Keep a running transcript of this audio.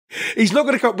He's not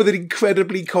going to come up with an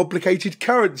incredibly complicated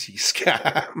currency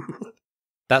scam.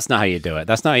 That's not how you do it.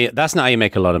 That's not how you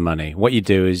make a lot of money. What you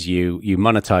do is you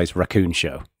monetize Raccoon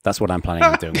Show. That's what I'm planning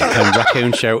on doing. Turn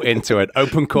Raccoon Show into an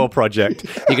open core project.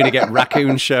 You're going to get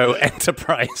Raccoon Show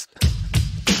Enterprise.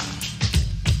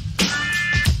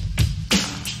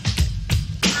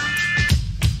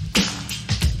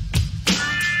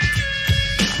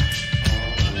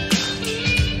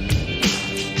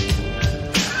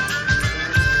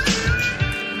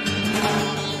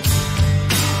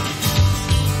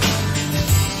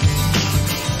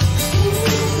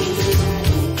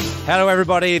 Hello,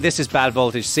 everybody. This is Bad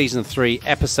Voltage Season 3,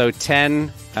 Episode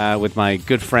 10, with my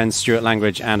good friend Stuart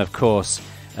Langridge and, of course,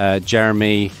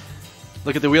 Jeremy...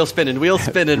 Look at the wheel spinning, wheel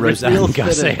spinning.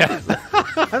 Garcia.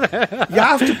 You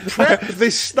have to prep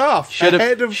this stuff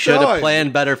ahead of time. Should have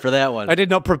planned better for that one. I did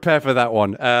not prepare for that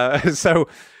one. So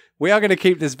we are going to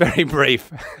keep this very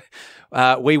brief.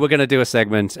 We were going to do a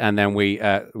segment, and then we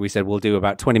said we'll do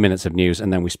about 20 minutes of news,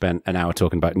 and then we spent an hour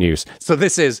talking about news. So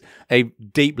this is a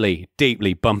deeply,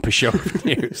 deeply bumper show of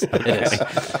news. It is.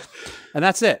 And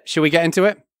that's it. Should we get into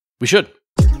it? We should.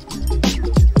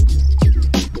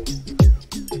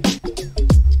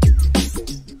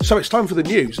 So it's time for the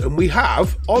news, and we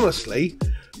have, honestly,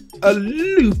 a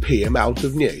loopy amount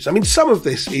of news. I mean, some of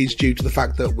this is due to the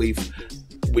fact that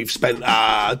we've spent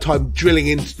time drilling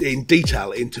in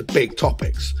detail into big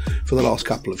topics for the last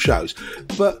couple of shows.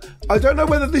 But I don't know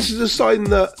whether this is a sign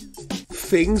that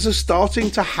things are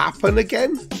starting to happen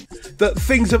again. That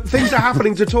things are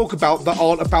happening to talk about that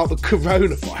aren't about the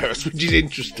coronavirus, which is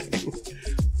interesting.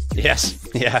 Yes,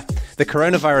 yeah. The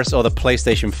coronavirus or the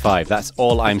PlayStation 5. That's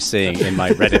all I'm seeing in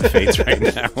my Reddit feeds right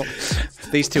now.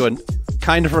 These two are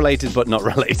kind of related, but not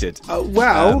related.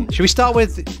 Should we start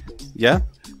with... Yeah?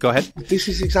 Go ahead. This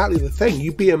is exactly the thing.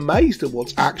 You'd be amazed at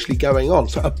what's actually going on.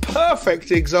 So a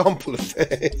perfect example of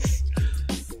this.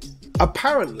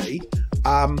 Apparently,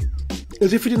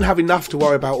 as if we didn't have enough to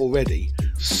worry about already,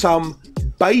 some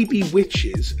baby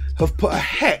witches have put a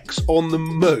hex on the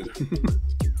moon.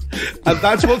 And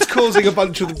that's what's causing a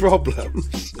bunch of the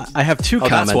problems. I have two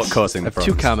comments. That's what's causing the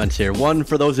problems. Two comments here. One,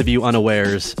 for those of you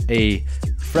unawares, a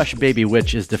fresh baby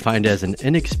witch is defined as an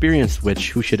inexperienced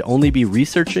witch who should only be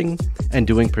researching and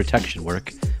doing protection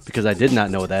work, because I did not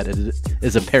know that. It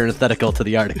is a parenthetical to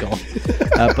the article.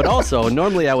 But also,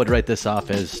 normally I would write this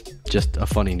off as just a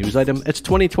funny news item. It's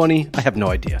 2020. I have no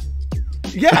idea.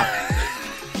 Yeah.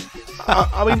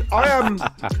 I mean, I am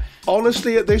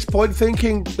honestly at this point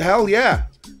thinking, hell yeah.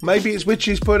 Maybe it's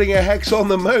witches putting a hex on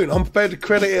the moon. I'm prepared to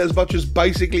credit it as much as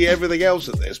basically everything else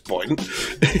at this point.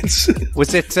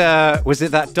 Was it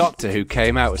that doctor who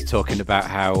came out was talking about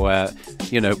how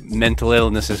mental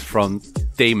illness is from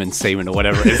demon semen or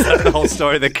whatever it is? That's the whole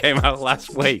story that came out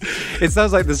last week. It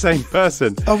sounds like the same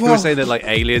person. Oh, well. Who was saying that like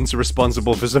aliens are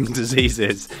responsible for some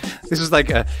diseases. This was like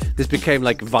this became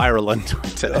like viral on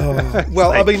Twitter. Oh, well,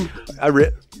 like, I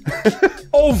mean,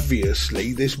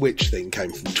 obviously, this witch thing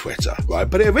came from Twitter, right?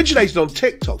 But it originated on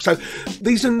TikTok. So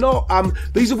these are not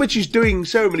these are witches doing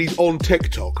ceremonies on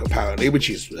TikTok, apparently, which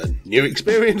is a new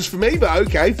experience for me. But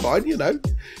okay, fine,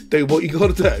 do what you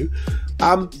got to do.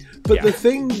 But yeah. the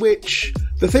thing which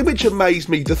amazed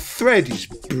me, the thread is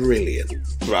brilliant,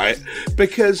 right?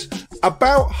 Because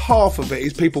about half of it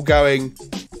is people going,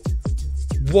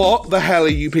 "What the hell are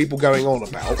you people going on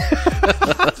about?"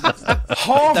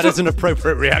 That is an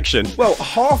appropriate reaction. Well,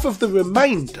 half of the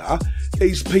remainder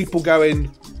is people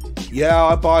going, "Yeah,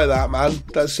 I buy that, man.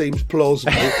 That seems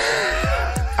plausible."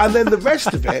 And then the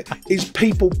rest of it is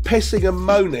people pissing and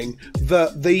moaning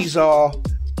that these are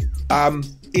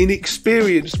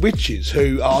inexperienced witches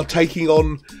who are taking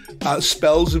on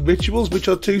spells and rituals which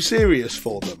are too serious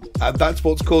for them. And that's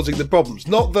what's causing the problems.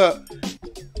 Not that,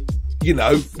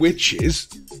 witches...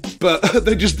 But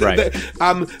they're just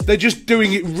they're just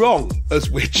doing it wrong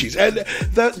as witches, and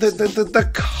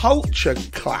the culture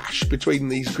clash between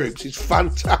these groups is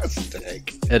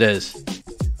fantastic. It is.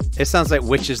 It sounds like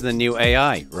witches are the new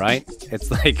AI, right?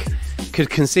 It's like could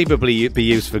conceivably be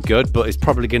used for good, but it's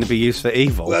probably going to be used for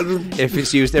evil if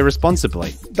it's used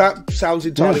irresponsibly. That sounds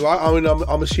entirely right. I mean,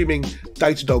 I'm assuming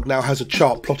Datadog now has a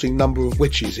chart plotting number of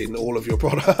witches in all of your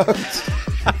products.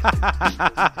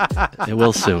 It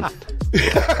will soon.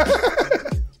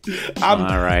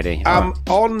 Alrighty.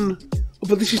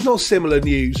 But this is not similar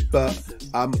news, but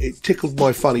it tickled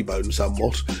my funny bone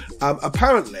somewhat.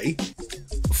 Apparently,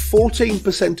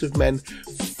 14% of men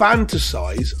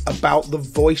fantasize about the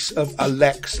voice of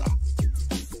Alexa.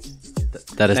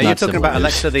 That is now not you're talking about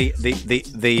news. Alexa,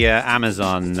 the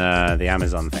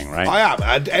Amazon thing, right? I am,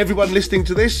 and everyone listening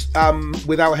to this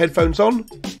without headphones on,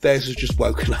 theirs has just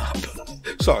woken up.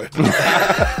 Sorry.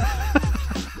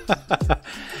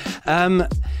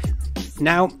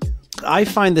 Now, I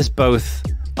find this both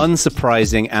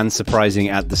unsurprising and surprising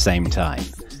at the same time.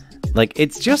 Like,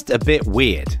 it's just a bit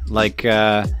weird. Like,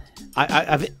 I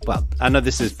know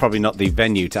this is probably not the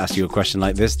venue to ask you a question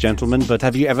like this, gentlemen, but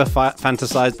have you ever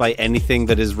fantasized by anything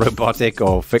that is robotic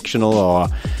or fictional or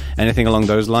anything along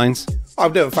those lines?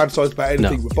 I've never fantasized about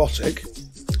anything robotic.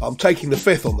 I'm taking the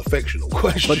fifth on the fictional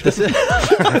question. But this is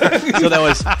so that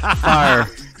was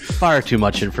far too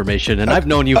much information, and I've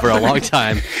known you for a long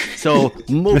time. So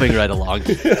moving right along,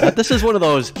 this is one of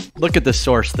those look at the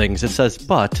source things. It says,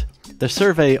 but the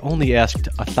survey only asked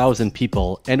 1,000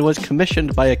 people and was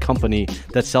commissioned by a company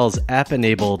that sells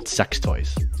app-enabled sex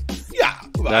toys. Yeah.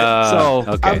 Right.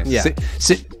 Okay. Yeah.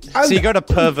 So you go to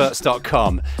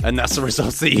perverts.com and that's the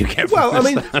results that you get from Well, I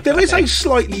this. mean, there is a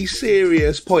slightly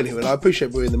serious point here, and I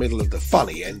appreciate we're in the middle of the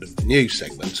funny end of the news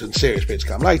segment and serious bits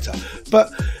come later, but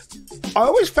I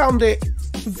always found it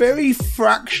very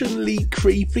fractionally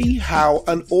creepy how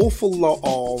an awful lot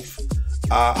of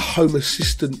Home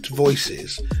Assistant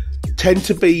voices tend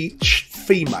to be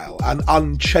female and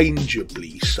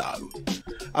unchangeably so.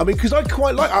 I mean, because I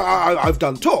quite like... I've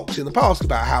done talks in the past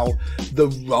about how the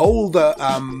role that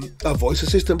a voice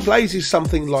assistant plays is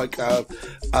something like a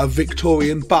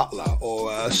Victorian butler or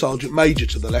a sergeant major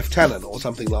to the lieutenant or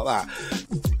something like that.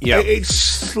 Yeah. It's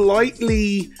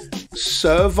slightly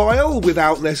servile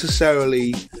without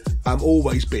necessarily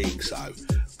always being so.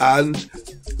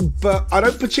 But I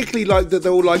don't particularly like that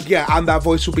they're all like, yeah, and that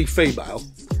voice will be female.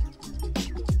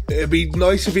 It'd be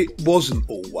nice if it wasn't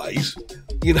always,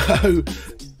 you know.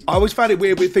 I always found it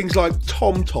weird with things like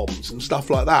tom-toms and stuff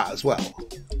like that as well.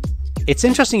 It's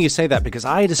interesting you say that because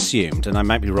I had assumed, and I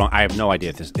might be wrong, I have no idea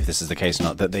if this is the case or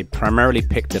not, that they primarily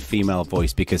picked a female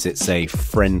voice because it's a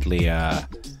friendlier...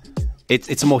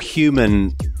 It's a more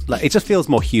human... Like, it just feels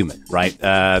more human, right,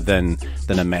 than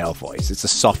a male voice. It's a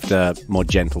softer, more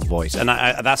gentle voice. And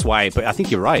that's why... But I think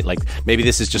you're right. Like, maybe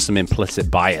this is just some implicit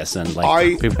bias and,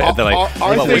 like, they're like,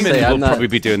 women will probably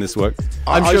be doing this work.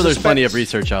 I'm sure there's plenty of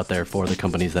research out there for the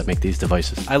companies that make these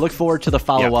devices. I look forward to the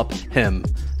follow-up him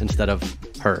instead of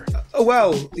her.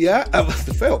 Well, yeah,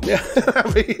 the film, yeah.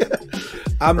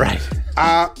 Right.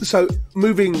 So,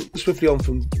 moving swiftly on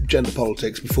from gender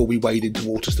politics before we wade into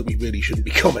waters that we really shouldn't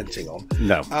be commenting on.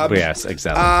 No, yes,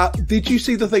 exactly. Did you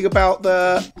see the thing about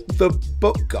the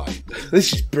book guy?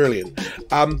 This is brilliant.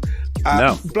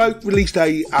 No. Bloke released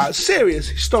a serious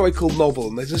historical novel,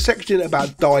 and there's a section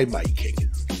about dye making.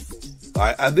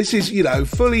 Right, and this is, you know,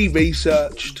 fully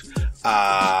researched,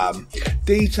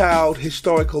 detailed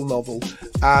historical novel,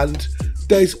 and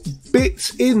there's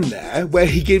bits in there where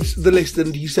he gives the list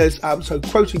and he says, so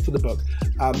quoting from the book,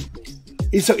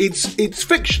 it's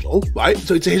fictional, right?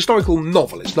 So it's a historical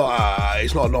novel. It's not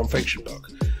a non-fiction book,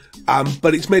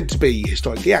 but it's meant to be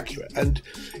historically accurate. And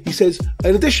he says,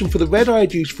 in addition, for the red I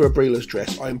had used for a Breela's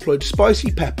dress, I employed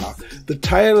spicy pepper, the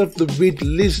tail of the rid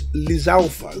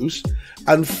Lizalfos,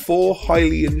 and 4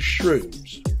 Hylian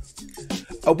shrooms.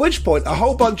 At which point, a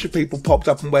whole bunch of people popped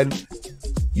up and went,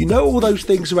 you know, all those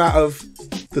things are out of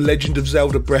The Legend of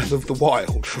Zelda Breath of the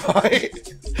Wild, right?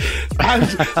 And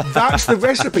that's the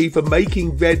recipe for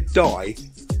making red dye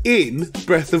in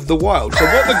Breath of the Wild. So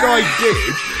what the guy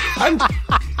did, and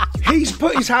he's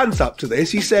put his hands up to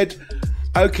this, he said,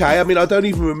 okay, I mean, I don't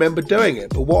even remember doing it,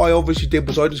 but what I obviously did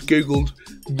was I just Googled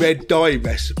red dye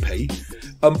recipe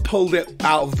and pulled it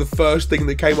out of the first thing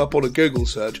that came up on a Google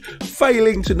search,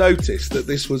 failing to notice that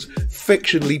this was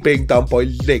fictionally being done by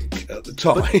Link at the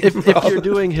time. If you're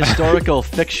doing historical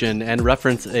fiction and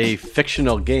reference a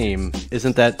fictional game,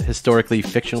 isn't that historically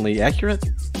fictionally accurate?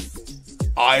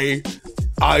 I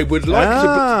would like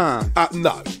to...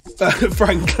 no,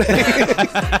 frankly.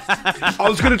 I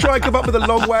was going to try and come up with a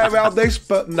long way around this,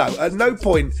 but no. At no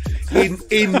point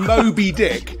in Moby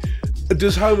Dick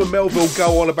does Homer Melville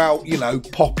go on about, you know,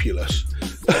 Populous.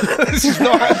 This is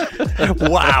not...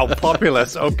 Wow,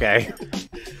 Populous, okay.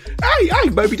 Hey,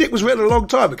 Moby Dick was written a long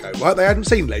time ago, right? They hadn't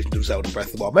seen Legend of Zelda Breath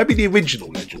of the Wild. Maybe the original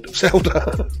Legend of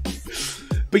Zelda.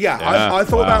 But yeah, I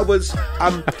thought that was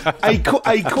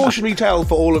a cautionary tale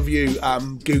for all of you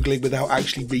Googling without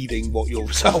actually reading what your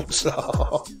results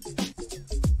are.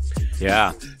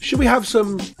 Yeah. Should we have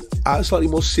some slightly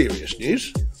more serious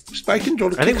news? Mr. Bacon, do you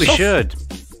want to I think we kick us off? should.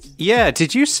 Yeah,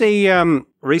 did you see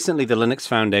recently the Linux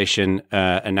Foundation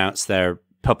announced their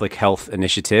public health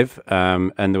initiative,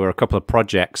 and there were a couple of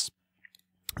projects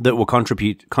that were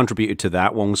contributed to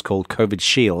that. One was called COVID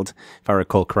Shield, if I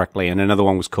recall correctly, and another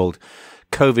one was called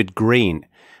COVID Green,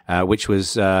 which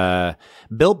was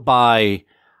built by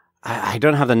I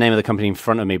don't have the name of the company in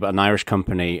front of me, but an Irish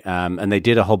company, and they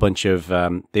did a whole bunch of.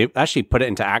 They actually put it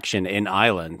into action in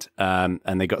Ireland,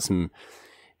 and they got some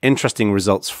interesting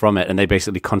results from it. And they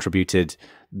basically contributed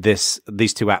these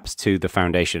two apps to the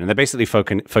foundation, and they're basically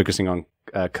focusing on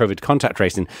COVID contact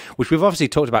tracing, which we've obviously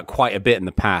talked about quite a bit in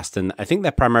the past. And I think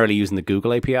they're primarily using the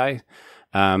Google API.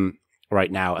 Right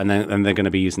now, and they're going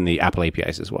to be using the Apple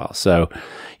APIs as well. So,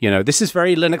 this is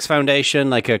very Linux Foundation,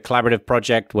 like a collaborative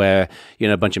project where,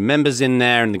 a bunch of members in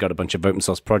there and they got a bunch of open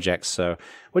source projects. So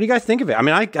what do you guys think of it? I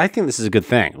mean, I think this is a good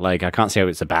thing. Like, I can't say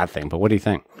it's a bad thing, but what do you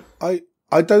think?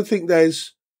 I don't think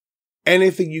there's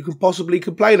anything you can possibly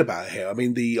complain about here. I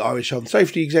mean, the Irish Health and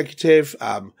Safety Executive,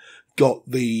 got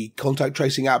the contact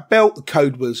tracing app built. The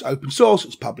code was open source.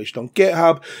 It's published on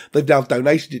GitHub. They've now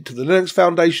donated it to the Linux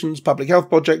Foundation's public health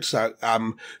project. So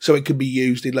it can be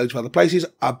used in loads of other places.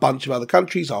 A bunch of other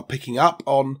countries are picking up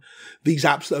on these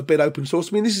apps that have been open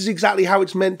source. I mean, this is exactly how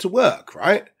it's meant to work,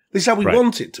 right? This is how we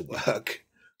want it to work.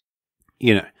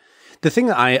 The thing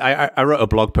that I wrote a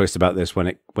blog post about this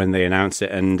when they announced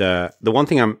it. And, the one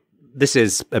thing this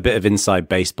is a bit of inside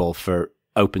baseball for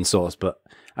open source, but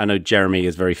I know Jeremy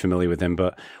is very familiar with him,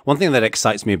 but one thing that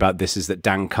excites me about this is that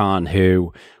Dan Kahn,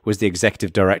 who was the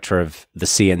executive director of the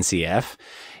CNCF,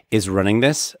 is running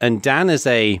this. And Dan is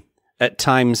at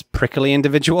times, prickly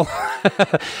individual,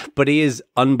 but he is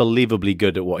unbelievably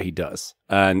good at what he does.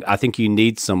 And I think you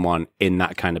need someone in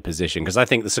that kind of position, because I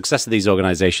think the success of these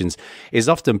organizations is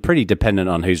often pretty dependent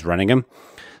on who's running them.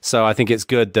 So I think it's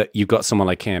good that you've got someone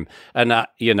like him. And,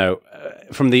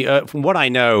 from what I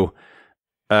know,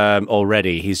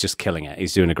 already, he's just killing it.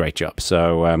 He's doing a great job.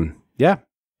 So,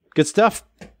 good stuff.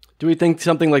 Do we think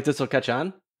something like this will catch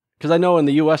on? Because I know in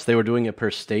the U.S. they were doing it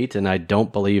per state, and I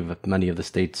don't believe many of the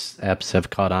states' apps have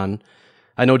caught on.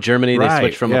 I know Germany, they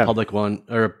switched from a public one,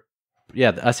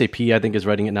 the SAP, I think, is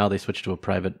writing it now. They switched to a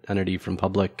private entity from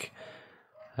public.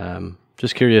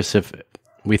 Just curious if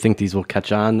we think these will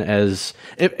catch on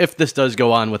if this does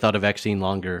go on without a vaccine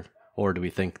longer, or do we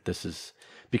think this is,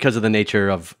 because of the nature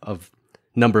of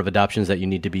number of adoptions that you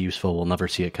need to be useful, we'll never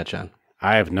see it catch on?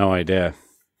 I have no idea.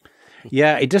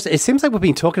 Yeah, it seems like we've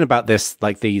been talking about this,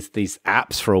 like these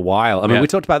apps for a while. I mean, we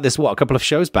talked about this, a couple of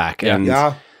shows back, and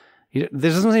there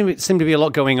doesn't seem to be a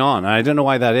lot going on. And I don't know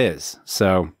why that is.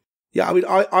 So, yeah, I mean,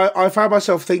 I found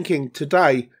myself thinking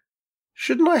today,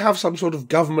 shouldn't I have some sort of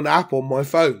government app on my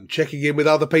phone checking in with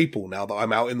other people now that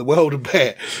I'm out in the world a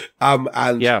bit?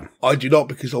 I do not,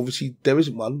 because obviously there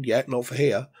isn't one yet, not for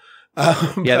here.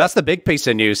 That's the big piece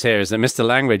of news here, is that Mr.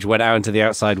 Langridge went out into the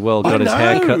outside world, got his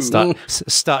hair cut,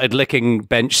 started licking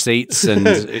bench seats and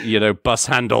bus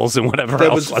handles and whatever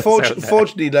there else.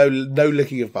 Fortunately, no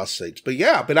licking of bus seats. But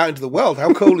yeah, I've been out into the world.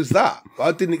 How cool is that?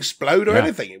 I didn't explode or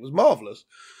anything. It was marvelous.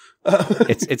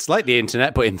 It's like the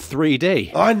internet, but in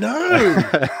 3D. I know.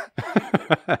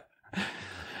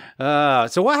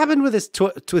 So what happened with this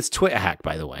Twitter hack,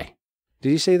 by the way?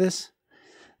 Did you see this?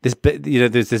 There's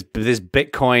this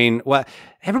Bitcoin. Well,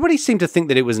 everybody seemed to think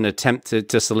that it was an attempt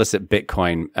to solicit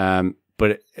Bitcoin,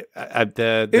 but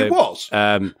it was.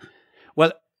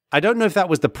 Well, I don't know if that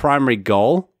was the primary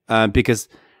goal, because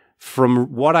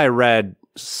from what I read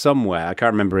somewhere, I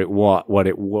can't remember what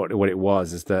it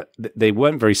was, is that they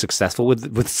weren't very successful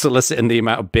with soliciting the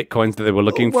amount of Bitcoins that they were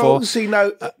looking for. Well, see,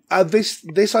 no,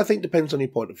 this I think depends on your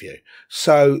point of view.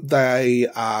 So they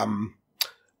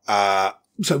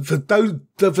So for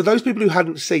those people who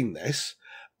hadn't seen this,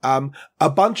 a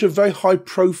bunch of very high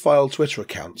profile Twitter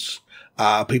accounts,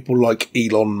 people like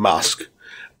Elon Musk,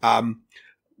 Bill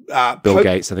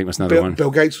Gates, I think was another one.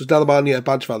 Bill Gates was another one. Yeah, a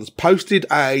bunch of others posted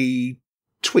a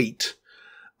tweet,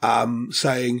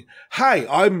 saying, "Hey,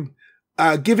 I'm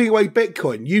giving away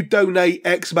Bitcoin. You donate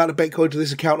X amount of Bitcoin to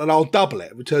this account and I'll double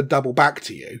it, return double back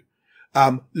to you.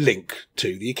 Link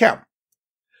to the account."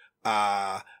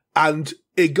 And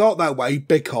it got that way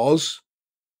because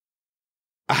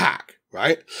a hack,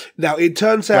 right? Now, it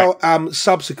turns out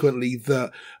subsequently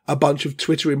that a bunch of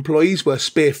Twitter employees were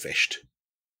spearphished.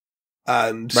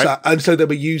 And so they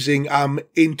were using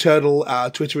internal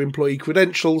Twitter employee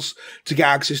credentials to get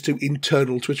access to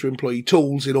internal Twitter employee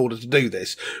tools in order to do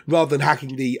this, rather than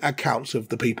hacking the accounts of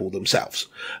the people themselves.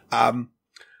 I've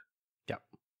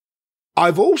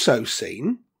also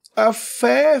seen a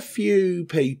fair few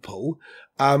people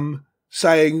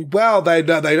saying, well, they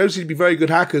don't seem to be very good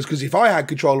hackers, because if I had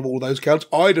control of all those accounts,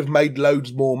 I'd have made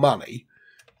loads more money.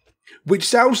 Which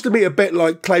sounds to me a bit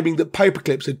like claiming that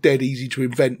paperclips are dead easy to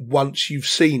invent once you've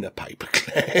seen a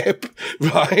paperclip,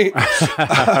 right?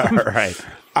 Right.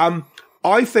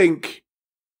 I think,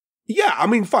 Yeah, I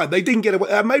mean, fine, they didn't get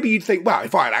away. Maybe you'd think, well,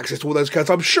 if I had access to all those codes,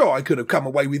 I'm sure I could have come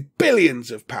away with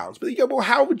billions of pounds. But you go, well,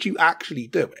 how would you actually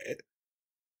do it?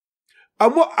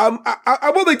 And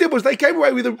what they did was they came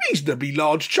away with a reasonably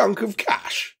large chunk of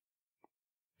cash.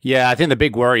 Yeah, I think the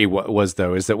big worry was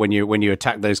though is that when you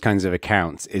attack those kinds of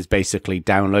accounts, is basically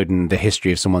downloading the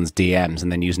history of someone's DMs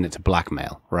and then using it to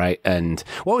blackmail, right? And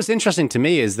what was interesting to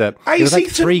me is that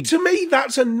to me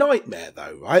that's a nightmare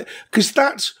though, right? Because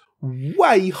that's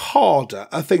way harder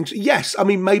a thing to, yes, I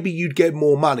mean maybe you'd get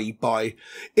more money by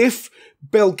if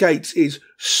Bill Gates is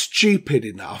stupid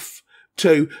enough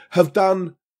to have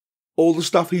done all the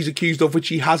stuff he's accused of which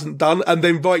he hasn't done and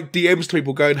then write DMs to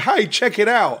people going, hey, check it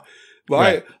out.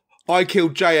 Right? I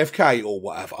killed JFK or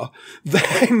whatever,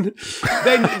 then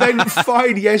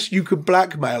fine, yes, you could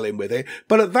blackmail him with it.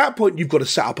 But at that point, you've got to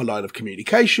set up a line of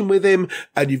communication with him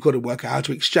and you've got to work out how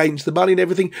to exchange the money and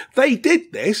everything. They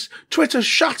did this. Twitter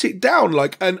shut it down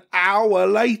like an hour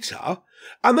later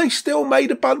and they still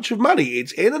made a bunch of money.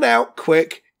 It's in and out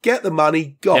quick. Get the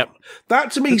money, gone. Yep.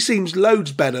 That to me seems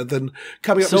loads better than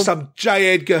coming up with some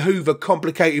J. Edgar Hoover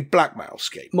complicated blackmail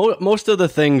scheme. Most of the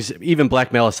things, even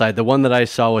blackmail aside, the one that I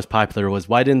saw was popular was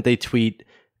why didn't they tweet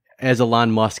as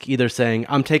Elon Musk either saying,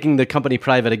 I'm taking the company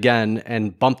private again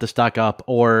and bump the stock up,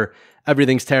 or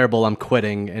everything's terrible, I'm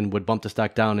quitting, and would bump the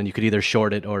stock down and you could either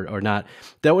short it or not.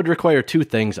 That would require two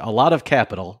things, a lot of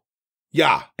capital.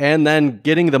 Yeah. And then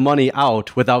getting the money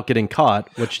out without getting caught,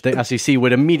 which the SEC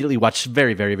would immediately watch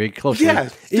very, very, very closely. Yeah,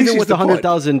 even with the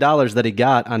 $100,000 that he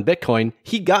got on Bitcoin,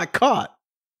 he got caught.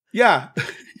 Yeah.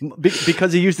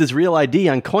 Because he used his real ID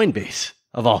on Coinbase,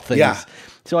 of all things. Yeah.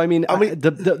 So, I mean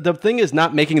the thing is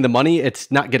not making the money, it's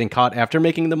not getting caught after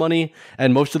making the money.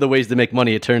 And most of the ways to make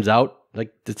money, it turns out,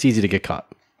 like, it's easy to get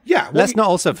caught. Yeah. Well, let's not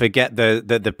also forget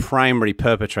the primary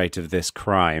perpetrator of this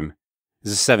crime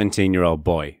is a 17-year-old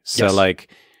boy. So, yes. Like,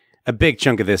 a big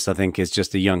chunk of this, I think, is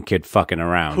just a young kid fucking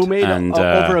around. Who made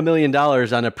over $1 million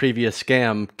on a previous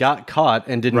scam, got caught,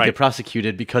 and didn't get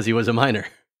prosecuted because he was a minor.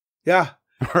 Yeah.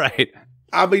 Right.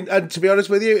 I mean, and to be honest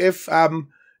with you,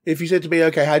 if you said to me,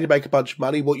 okay, how do you make a bunch of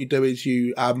money? What you do is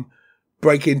you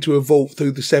break into a vault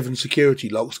through the 7 security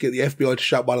locks, get the FBI to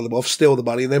shut one of them off, steal the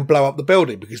money, and then blow up the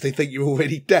building because they think you're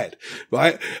already dead,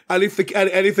 right? And if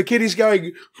the kid is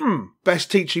going, best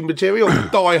teaching material,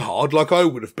 Die Hard, like I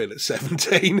would have been at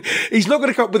 17, he's not going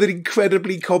to come up with an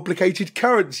incredibly complicated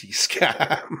currency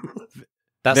scam.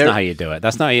 That's not how you do it.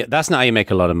 That's not how you make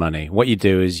a lot of money. What you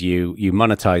do is you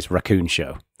monetize Raccoon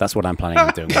Show. That's what I'm planning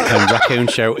on doing. Turn Raccoon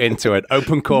Show into an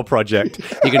open core project.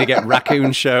 You're going to get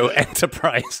Raccoon Show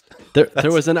Enterprise.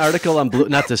 There was an article on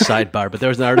not to sidebar, but there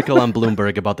was an article on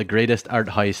Bloomberg about the greatest art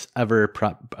heist ever,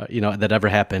 that ever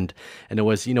happened. And it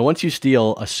was, once you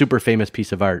steal a super famous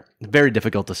piece of art, very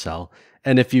difficult to sell.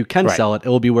 And if you can sell it, it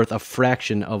will be worth a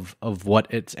fraction of what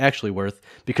it's actually worth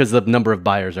because the number of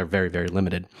buyers are very, very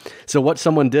limited. So what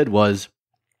someone did was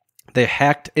they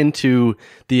hacked into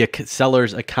the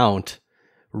seller's account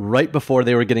right before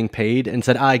they were getting paid and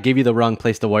said, I gave you the wrong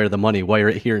place to wire the money. Wire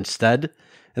it here instead.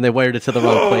 And they wired it to the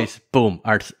wrong place. Boom,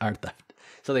 art theft.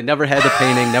 So they never had the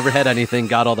painting, never had anything,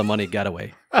 got all the money, got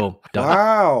away. Boom, done.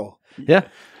 Wow. Yeah.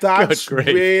 That's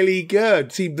really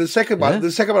good. See, the second one,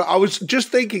 I was just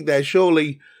thinking there,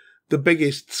 surely the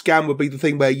biggest scam would be the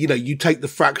thing where, you take the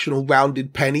fractional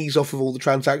rounded pennies off of all the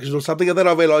transactions or something. And then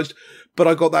I realized, but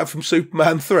I got that from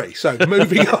Superman 3. So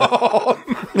moving on.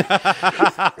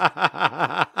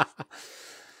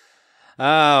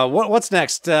 What's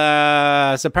next?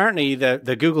 So apparently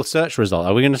the Google search result.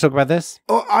 Are we going to talk about this?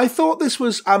 Oh, I thought this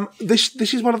was,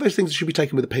 this is one of those things that should be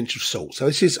taken with a pinch of salt. So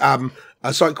this is,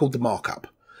 a site called the Markup.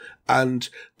 And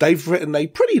they've written a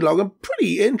pretty long and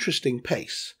pretty interesting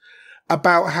piece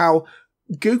about how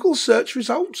Google search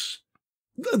results,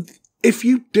 if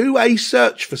you do a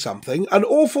search for something, an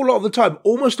awful lot of the time,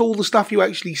 almost all the stuff you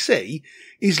actually see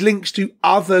is links to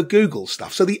other Google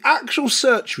stuff. So the actual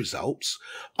search results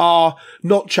are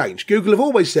not changed. Google have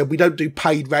always said we don't do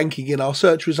paid ranking in our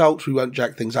search results. We won't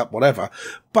jack things up, whatever.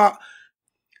 But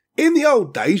in the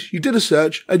old days, you did a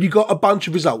search and you got a bunch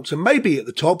of results. And maybe at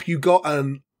the top, you got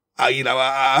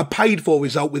a paid for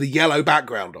result with a yellow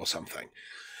background or something.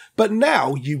 But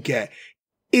now you get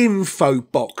info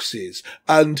boxes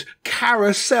and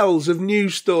carousels of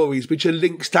news stories, which are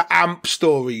links to AMP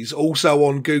stories, also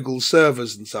on Google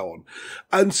servers and so on.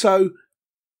 And so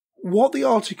what the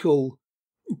article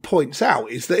points out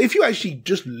is that if you actually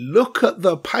just look at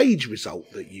the page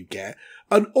result that you get,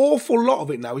 an awful lot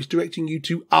of it now is directing you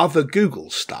to other Google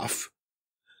stuff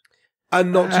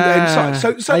and not to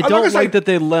inside. So I don't like that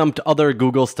they lumped other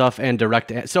Google stuff and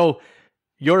direct. So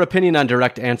your opinion on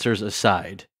direct answers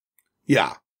aside.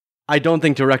 Yeah. I don't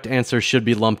think direct answers should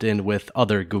be lumped in with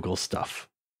other Google stuff.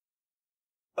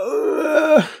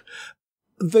 The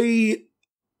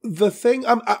thing,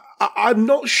 I'm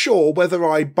not sure whether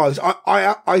I buzz.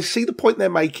 I see the point they're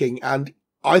making, and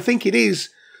I think it is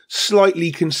slightly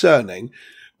concerning,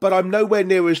 but I'm nowhere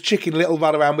near as chicken little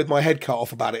run around with my head cut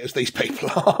off about it as these people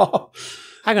are.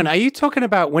 Hang on, are you talking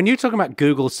about, when you're talking about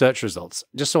Google search results,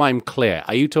 just so I'm clear,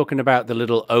 are you talking about the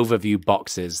little overview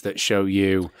boxes that show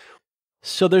you?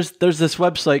 So there's this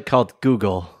website called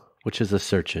Google, which is a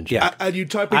search engine. Yeah, and you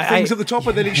type in things at the top,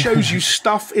 and then it shows you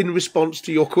stuff in response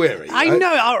to your query. I right?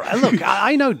 know. Look,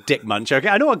 I know Dick Munch. Okay,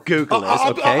 I know what Google is.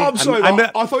 Okay, I'm sorry.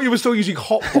 I thought you were still using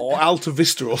Hotbot or Alta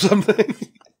Vista or something.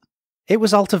 It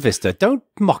was Alta Vista. Don't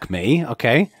mock me.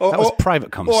 Okay, that was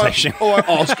private conversation. Or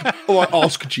I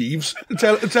ask Jeeves.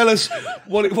 Tell us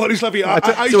what it's like.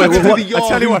 I used to go through the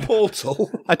Yahoo portal.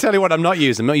 I tell you what, I'm not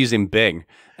using Bing.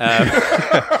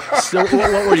 So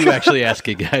what were you actually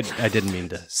asking? I didn't mean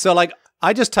to. So like,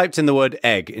 I just typed in the word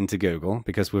egg into Google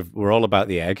because we're all about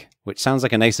the egg, which sounds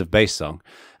like an Ace of Base song.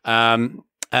 And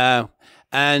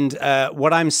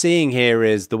what I'm seeing here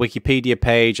is the Wikipedia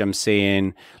page. I'm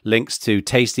seeing links to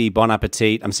Tasty, Bon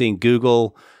Appetit. I'm seeing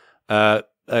Google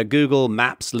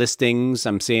Maps listings.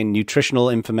 I'm seeing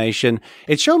nutritional information.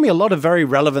 It's showing me a lot of very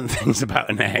relevant things about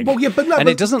an egg. Well, yeah, but no, and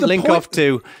but it doesn't link off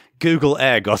to Google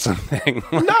egg or something.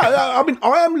 No, I mean,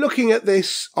 I am looking at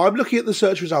this. I'm looking at the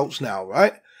search results now,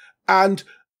 right? And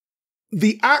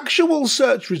the actual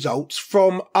search results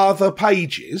from other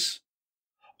pages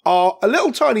are a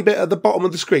little tiny bit at the bottom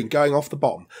of the screen, going off the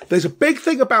bottom. There's a big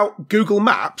thing about Google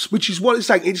Maps, which is what it's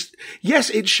saying.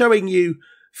 It's showing you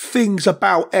things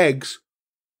about eggs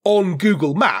on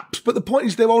Google Maps, but the point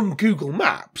is they're on Google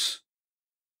Maps.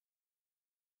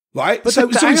 Right? So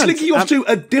it's linking you off to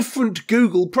a different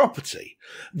Google property.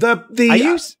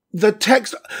 The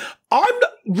text,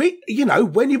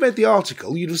 when you read the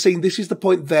article, you'd have seen this is the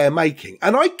point they're making.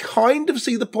 And I kind of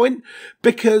see the point,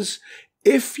 because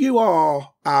if you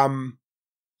are,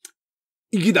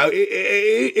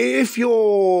 if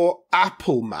you're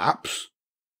Apple Maps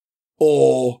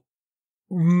or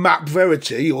Map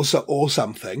Verity or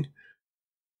something,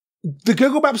 the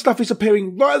Google Maps stuff is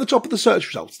appearing right at the top of the search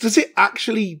results. Does it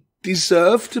actually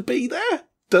deserve to be there?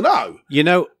 Dunno.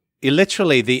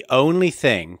 Literally the only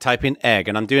thing, type in egg,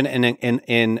 and I'm doing it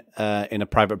in a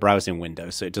private browsing window,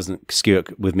 so it doesn't skew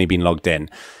it with me being logged in.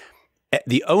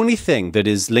 The only thing that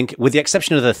is linked, with the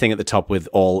exception of the thing at the top with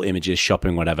all images,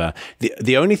 shopping, whatever,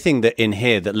 the only thing that in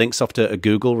here that links off to a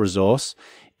Google resource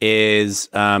is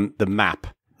the map.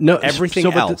 No, everything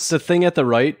else. The thing at the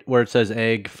right where it says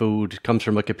egg food comes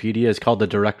from Wikipedia is called the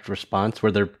direct response,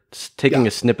 where they're taking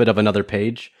a snippet of another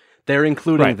page. They're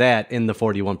including that in the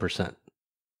 41%.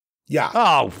 Yeah.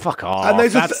 Oh, fuck off.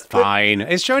 And that's fine.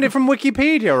 It's showing it from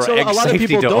Wikipedia or so a lot of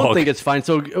people don't think .org. it's fine.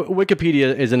 So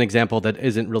Wikipedia is an example that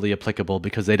isn't really applicable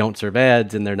because they don't serve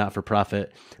ads and they're not for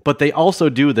profit. But they also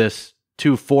do this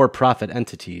to for-profit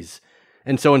entities.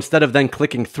 And so instead of then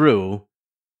clicking through,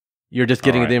 you're just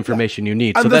getting the information you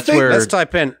need. And so that's where... Let's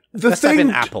type in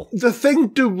Apple. The thing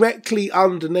directly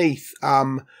underneath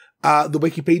the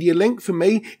Wikipedia link for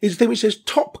me is the thing which says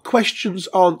top questions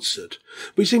answered,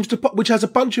 which has a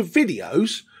bunch of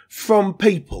videos from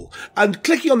people, and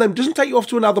clicking on them doesn't take you off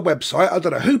to another website. I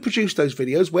don't know who produced those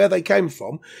videos, where they came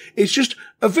from. It's just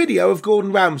a video of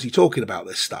Gordon Ramsay talking about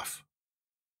this stuff.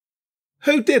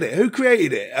 Who did it? Who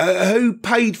created it? Who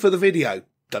paid for the video?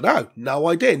 Don't know. No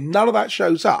idea. None of that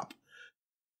shows up.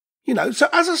 So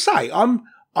as I say, I'm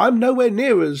nowhere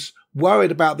near as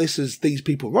worried about this as these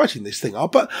people writing this thing are,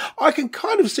 but I can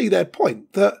kind of see their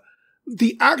point that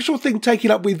the actual thing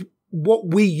taken up with what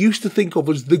we used to think of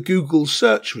as the Google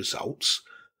search results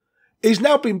is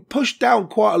now being pushed down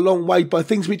quite a long way by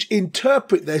things which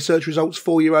interpret their search results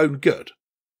for your own good.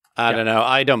 I don't know.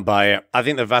 I don't buy it. I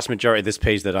think the vast majority of this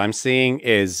page that I'm seeing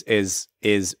is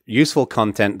useful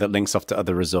content that links off to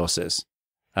other resources.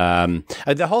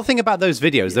 The whole thing about those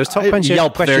videos, those top questions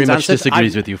Yelp very much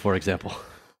disagrees with you, for example.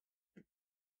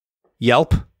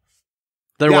 Yelp?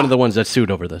 They're one of the ones that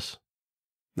sued over this.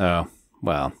 Oh,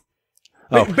 well.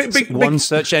 One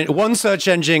search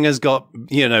engine has got,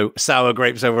 sour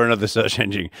grapes over another search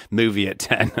engine. Movie at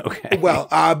 10. Okay. Well,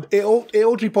 it ought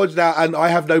to be pointed out, and I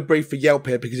have no brief for Yelp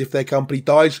here, because if their company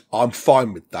dies, I'm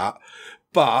fine with that.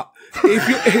 But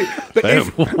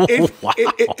that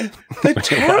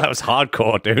was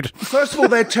hardcore, dude. First of all,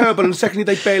 they're terrible, and secondly,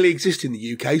 they barely exist in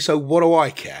the UK. So what do I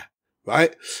care?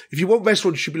 Right? If you want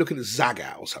restaurants, you should be looking at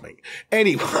Zagat or something.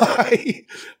 Anyway,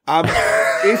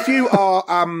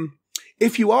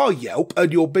 if you are Yelp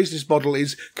and your business model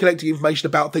is collecting information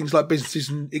about things like businesses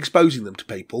and exposing them to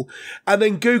people, and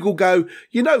then Google go,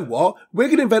 you know what, we're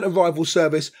going to invent a rival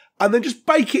service and then just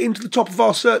bake it into the top of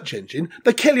our search engine,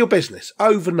 they kill your business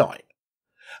overnight.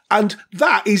 And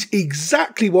that is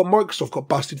exactly what Microsoft got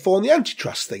busted for on the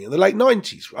antitrust thing in the late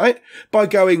 90s, right? By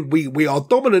going, we are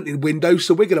dominant in Windows,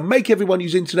 so we're going to make everyone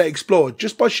use Internet Explorer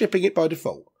just by shipping it by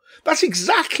default. That's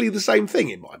exactly the same thing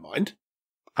in my mind.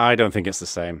 I don't think it's the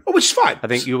same. Oh, which is fine. I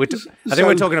think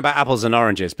we're talking about apples and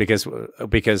oranges because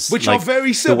which like, are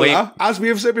very similar, as we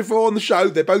have said before on the show.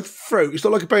 They're both fruit. It's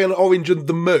not like comparing an orange and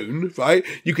the moon, right?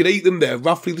 You can eat them. They're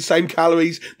roughly the same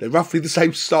calories. They're roughly the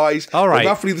same size. All right, they're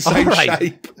roughly the same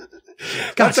shape.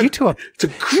 Guys, you two are it's a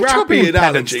crappy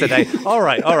analogy today. All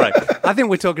right. I think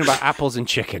we're talking about apples and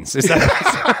chickens. Is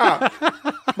that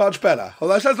much better? Well,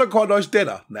 that sounds like quite a nice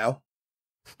dinner now.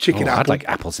 Chicken apple. I'd like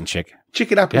apples and chicken.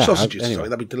 Chicken apple sausages. Anyway. Sorry,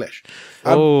 that'd be delish.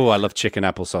 I love chicken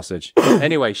apple sausage.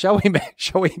 Anyway, shall we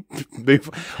move?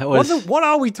 What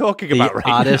are we talking about right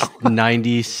now? The oddest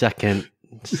 90-second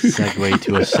segue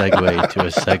to a segue to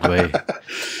a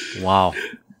segue. Wow.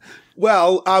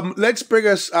 Well, let's bring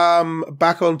us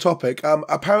back on topic.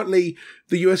 Apparently,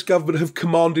 the US government have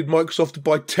commanded Microsoft to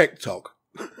buy TikTok.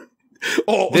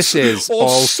 This is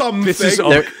something. This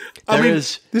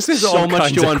is this is so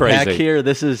much to unpack here.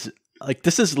 This is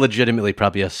legitimately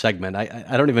probably a segment.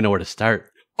 I don't even know where to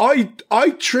start. I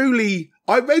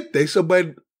read this and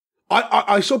when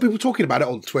I saw people talking about it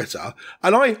on Twitter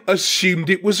and I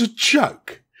assumed it was a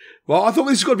joke. Well, I thought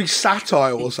this was going to be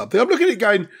satire or something. I'm looking at it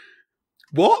going,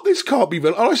 what? This can't be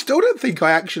real. And I still don't think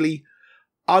I actually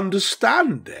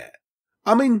understand it.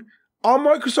 I mean, are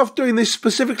Microsoft doing this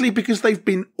specifically because they've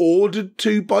been ordered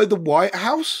to by the White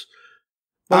House?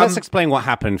 Well, let's explain what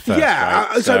happened first. Yeah,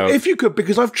 right? so if you could,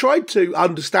 because I've tried to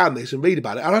understand this and read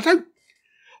about it, and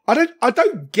I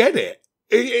don't get it.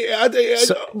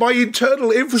 My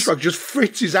internal infrastructure just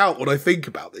fritzes out when I think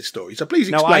about this story. So please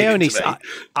explain it to me.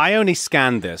 I only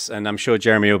scanned this, and I'm sure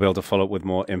Jeremy will be able to follow up with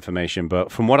more information. But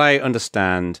from what I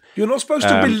understand, you're not supposed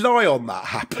to rely on that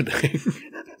happening.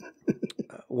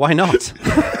 Why not?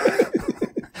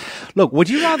 Look, would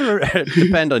you rather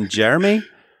depend on Jeremy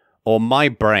or my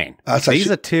brain?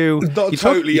 These are two not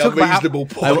totally unreasonable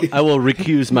points. I will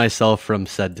recuse myself from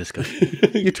said discussion.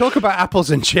 You talk about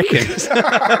apples and chickens.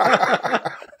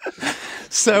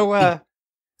 So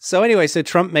anyway,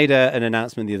 Trump made an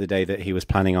announcement the other day that he was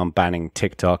planning on banning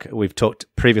TikTok. We've talked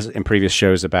in previous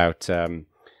shows about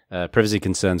privacy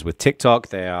concerns with TikTok.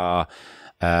 They are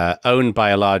owned by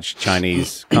a large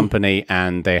Chinese company,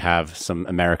 and they have some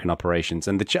American operations.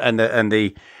 And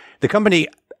the company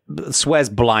swears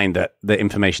blind that the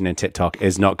information in TikTok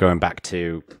is not going back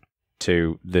to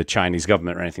the Chinese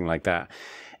government or anything like that.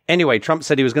 Anyway, Trump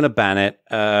said he was going to ban it,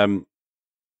 and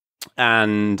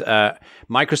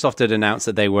Microsoft had announced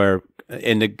that they were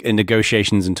in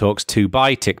negotiations and talks to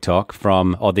buy TikTok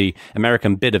or the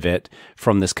American bit of it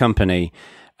from this company.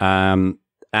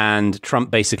 And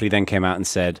Trump basically then came out and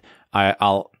said, I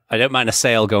don't mind a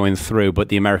sale going through, but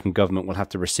the American government will have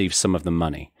to receive some of the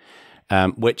money,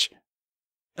 which,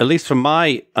 at least from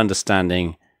my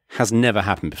understanding, has never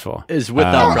happened before. Is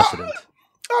without precedent.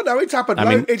 Oh, no, it's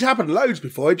happened. It's happened loads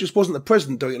before. It just wasn't the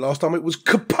president doing it last time. It was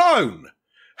Capone.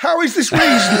 How is this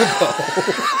reasonable?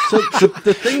 So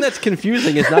the thing that's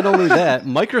confusing is not only that,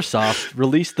 Microsoft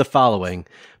released the following.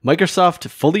 Microsoft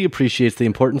fully appreciates the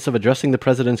importance of addressing the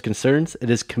president's concerns.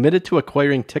 It is committed to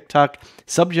acquiring TikTok,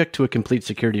 subject to a complete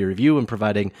security review and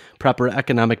providing proper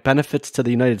economic benefits to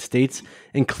the United States,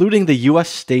 including the U.S.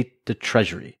 state, the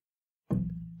Treasury.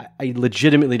 I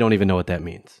legitimately don't even know what that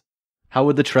means. How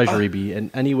would the Treasury be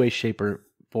in any way, shape, or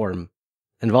form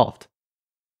involved?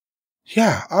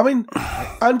 Yeah, I mean,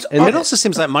 and it also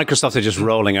seems like Microsoft are just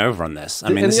rolling over on this. I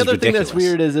mean, and this the other is ridiculous. thing that's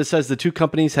weird is it says the two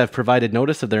companies have provided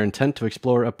notice of their intent to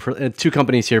explore two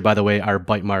companies here, by the way, are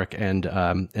Bytemark and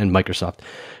Microsoft.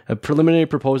 A preliminary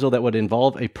proposal that would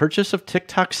involve a purchase of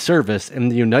TikTok service in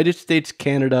the United States,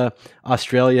 Canada,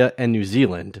 Australia, and New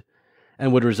Zealand,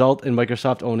 and would result in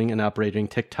Microsoft owning and operating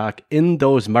TikTok in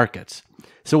those markets.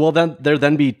 So will there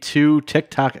then be two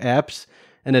TikTok apps,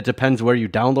 and it depends where you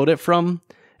download it from?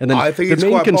 And then I think the it's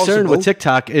main quite concern possible with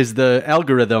TikTok is the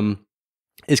algorithm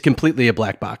is completely a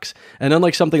black box. And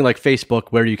unlike something like Facebook,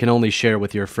 where you can only share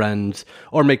with your friends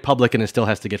or make public and it still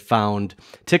has to get found,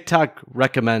 TikTok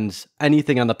recommends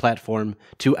anything on the platform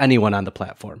to anyone on the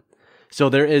platform. So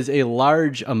there is a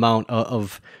large amount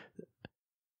of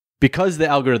because the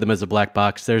algorithm is a black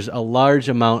box, there's a large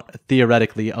amount,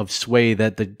 theoretically, of sway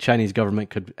that the Chinese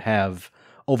government could have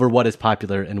over what is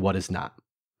popular and what is not.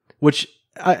 Which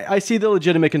I see the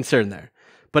legitimate concern there.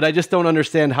 but I just don't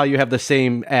understand how you have the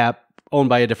same app owned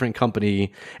by a different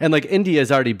company. And like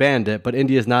India's already banned it, but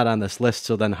India's not on this list.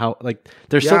 So then how, like,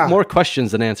 there's more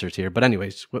questions than answers here. But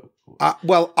anyways.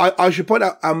 Well, I should point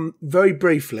out, very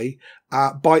briefly,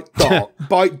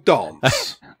 Byte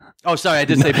Dance. Oh, sorry, I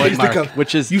did say Byte Mark,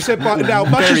 which is... You said Byte... Now,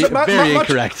 very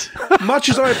incorrect. Much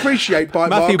as I appreciate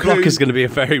Byte Mark... Matthew Block is going to be a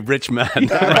very rich man.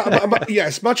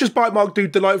 Yes, much as Byte Mark do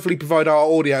delightfully provide our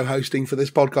audio hosting for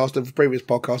this podcast and for previous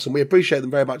podcasts, and we appreciate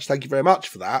them very much. Thank you very much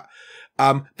for that.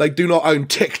 They do not own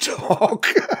TikTok.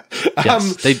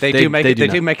 Yes, they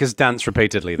do make us dance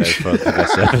repeatedly, though, for their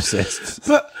services.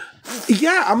 But,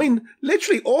 yeah, I mean,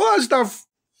 literally, all that stuff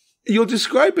you're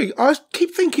describing, I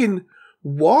keep thinking,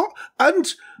 what? And...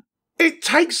 It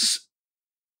takes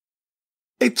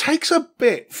a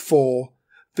bit for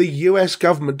the US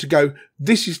government to go,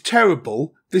 this is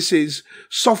terrible. This is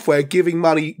software giving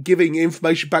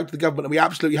information back to the government, and we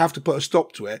absolutely have to put a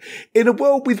stop to it in a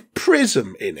world with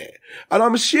Prism in it. And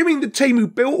I'm assuming the team who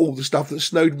built all the stuff that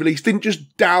Snowden released didn't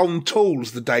just down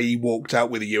tools the day he walked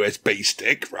out with a USB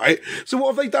stick, right? So what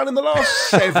have they done in the last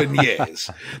 7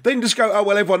 years? They didn't just go, oh,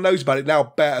 well, everyone knows about it now,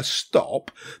 better stop.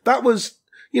 That was...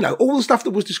 all the stuff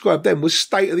that was described then was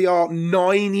state of the art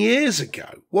 9 years ago.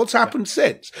 What's happened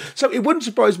since? So it wouldn't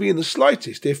surprise me in the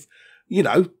slightest if you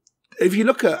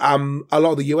look at a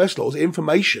lot of the US laws,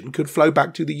 information could flow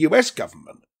back to the US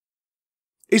government.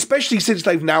 Especially since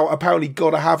they've now apparently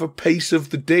got to have a piece of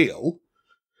the deal,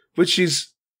 which is,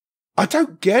 I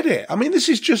don't get it. I mean, this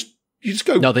is just, you just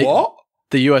go, what?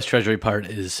 The US Treasury part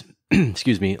is,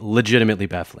 legitimately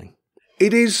baffling.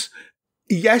 It is.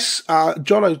 Yes,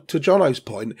 Jono's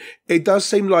point, it does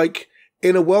seem like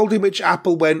in a world in which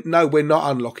Apple went, no, we're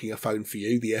not unlocking a phone for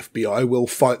you, the FBI will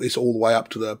fight this all the way up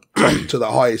to the to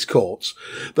the highest courts.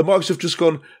 The Microsoft have just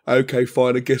gone, okay,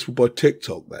 fine, I guess we'll buy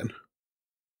TikTok then.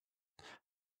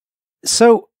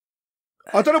 So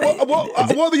I don't know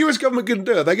what the US government can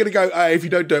do. Are they going to go, hey, if you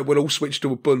don't do it, we'll all switch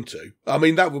to Ubuntu? I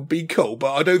mean, that would be cool,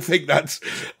 but I don't think that's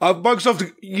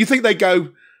Microsoft. You think they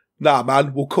go, nah,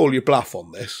 man, we'll call your bluff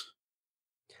on this.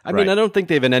 I mean, I don't think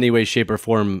they've in any way, shape, or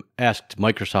form asked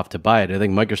Microsoft to buy it. I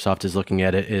think Microsoft is looking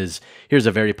at it as, here's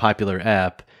a very popular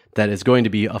app that is going to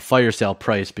be a fire sale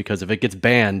price, because if it gets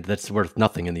banned, that's worth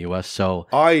nothing in the US. So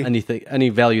any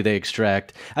value they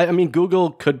extract. I mean,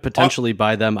 Google could potentially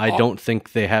buy them. I don't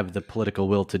think they have the political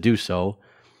will to do so.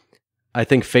 I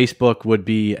think Facebook would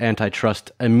be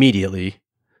antitrust immediately.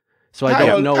 So I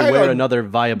don't know where another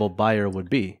viable buyer would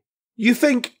be. You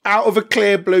think out of a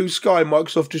clear blue sky,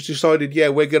 Microsoft just decided, yeah,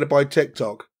 we're going to buy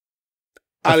TikTok,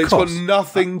 and it's got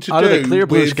nothing to do out of the clear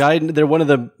blue sky. They're one of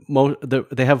the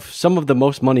they have some of the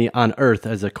most money on Earth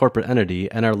as a corporate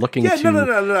entity, and are looking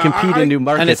to compete in new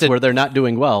markets where they're not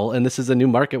doing well. And this is a new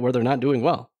market where they're not doing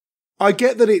well. I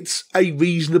get that it's a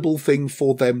reasonable thing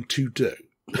for them to do.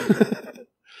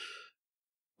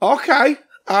 Okay.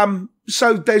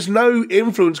 So there's no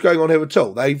influence going on here at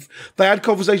all. They had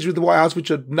conversations with the White House which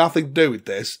had nothing to do with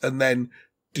this, and then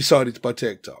decided to buy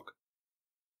TikTok.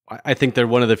 I think they're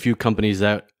one of the few companies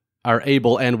that are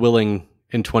able and willing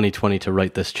in 2020 to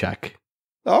write this check.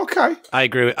 Okay. I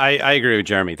agree. I agree with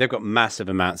Jeremy. They've got massive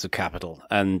amounts of capital,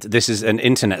 and this is an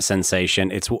internet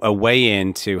sensation. It's a way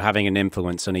into having an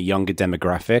influence on a younger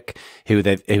demographic who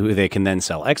they can then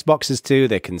sell Xboxes to.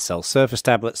 They can sell Surface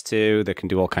tablets to. They can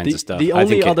do all kinds of stuff. The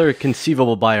only other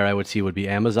conceivable buyer I would see would be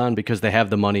Amazon, because they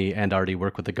have the money and already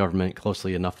work with the government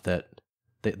closely enough that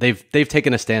they've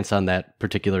taken a stance on that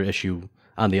particular issue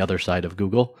on the other side of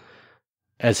Google,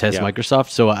 as has Microsoft.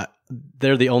 So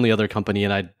they're the only other company,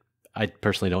 and I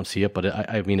personally don't see it, but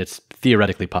I mean, it's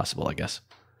theoretically possible, I guess.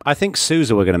 I think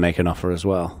SUSE were going to make an offer as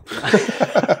well.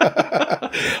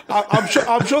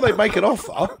 I'm sure they'd make an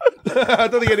offer. I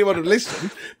don't think anyone would listen.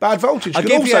 Bad Voltage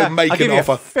could also make an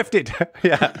offer.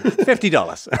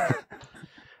 $50.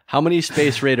 How many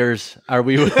Space Raiders are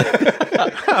we?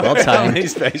 Well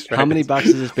timed. How many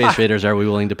boxes of Space Raiders are we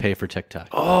willing to pay for TikTok?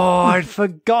 Oh, I'd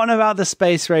forgotten about the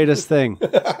Space Raiders thing.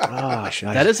 Gosh,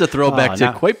 that is a throwback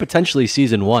to quite potentially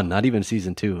season 1, not even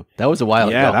season 2. That was a while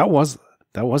ago. Yeah, that was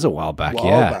a while back.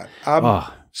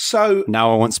 So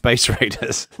now I want Space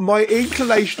Raiders. My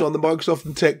inclination on the Microsoft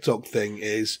and TikTok thing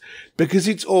is, because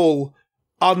it's all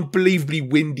unbelievably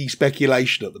windy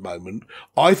speculation at the moment,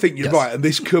 I think you're right, and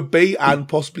this could be and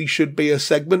possibly should be a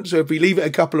segment. So if we leave it a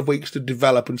couple of weeks to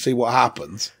develop and see what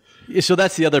happens, So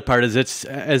that's the other part, is it's,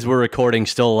 as we're recording,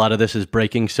 still a lot of this is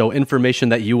breaking. So information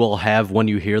that you will have when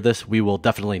you hear this, we will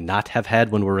definitely not have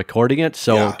had when we're recording it.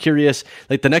 So curious,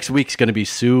 like the next week's going to be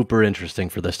super interesting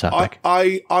for this topic.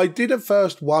 I did at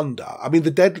first wonder. I mean,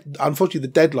 unfortunately, the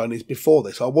deadline is before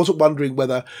this. I wasn't wondering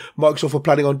whether Microsoft were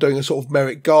planning on doing a sort of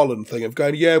Merrick Garland thing of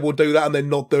going, yeah, we'll do that, and then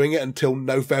not doing it until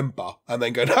November, and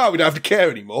then going, oh, we don't have to care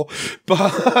anymore.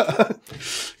 But,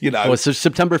 you know. Well, so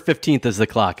September 15th is the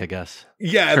clock, I guess.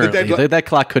 Yeah, currently. The deadline. That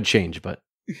clock could change, but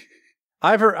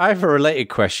I have a related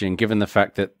question. Given the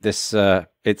fact that this,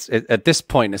 at this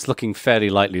point, it's looking fairly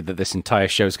likely that this entire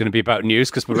show is going to be about news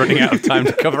because we're running out of time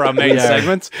to cover our main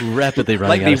segments. Rapidly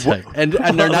running out of time, and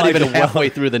they're not even halfway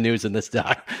through the news in this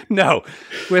doc. No,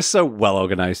 we're so well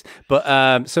organized.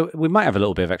 But so we might have a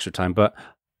little bit of extra time. But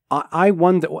I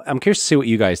wonder. I'm curious to see what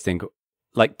you guys think.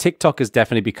 Like TikTok has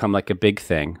definitely become like a big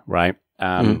thing, right?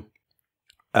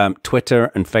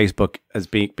 Twitter and Facebook as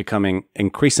becoming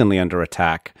increasingly under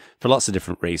attack for lots of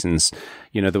different reasons.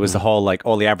 You know, there was the whole, like,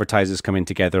 all the advertisers coming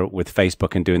together with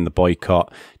Facebook and doing the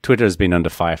boycott. Twitter has been under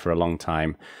fire for a long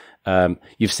time.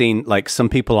 You've seen, like, some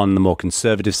people on the more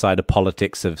conservative side of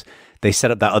politics they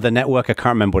set up that other network. I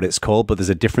can't remember what it's called, but there's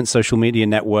a different social media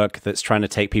network that's trying to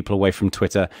take people away from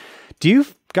Twitter. Do you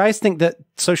guys think that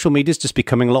social media is just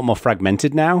becoming a lot more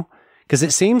fragmented now? Because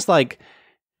it seems like,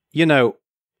 you know,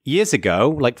 years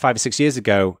ago, like 5 or 6 years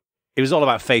ago, it was all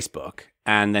about Facebook,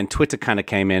 and then Twitter kind of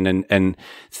came in and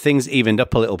things evened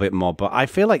up a little bit more. But I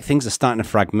feel like things are starting to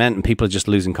fragment and people are just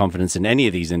losing confidence in any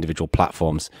of these individual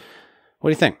platforms. What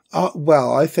do you think?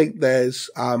 Well, I think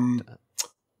there's a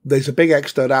big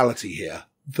externality here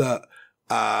that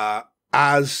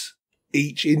as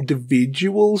each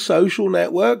individual social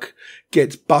network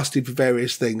gets busted for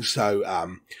various things.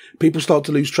 So people start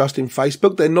to lose trust in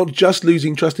Facebook. They're not just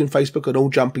losing trust in Facebook and all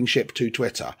jumping ship to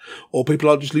Twitter, or people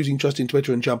aren't just losing trust in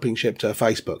Twitter and jumping ship to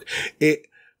Facebook.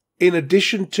 In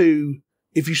addition to,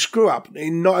 if you screw up,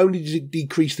 it not only does it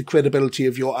decrease the credibility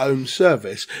of your own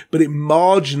service, but it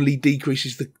marginally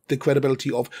decreases the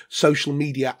credibility of social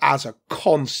media as a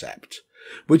concept,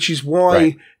 which is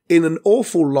why in an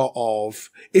awful lot of,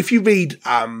 if you read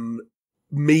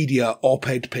media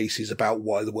op-ed pieces about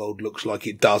why the world looks like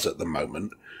it does at the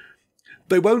moment,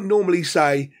 they won't normally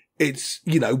say it's,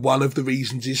 you know, one of the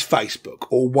reasons is Facebook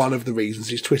or one of the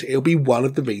reasons is Twitter. It'll be one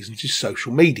of the reasons is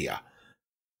social media.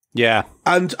 Yeah.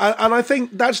 And I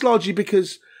think that's largely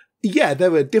because, yeah,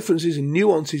 there are differences and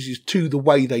nuances to the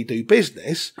way they do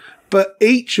business, but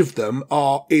each of them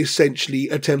are essentially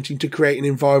attempting to create an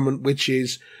environment which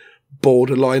is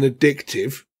borderline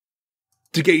addictive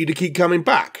to get you to keep coming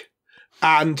back.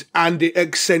 And it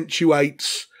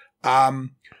accentuates,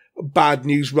 bad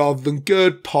news rather than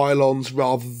good, pylons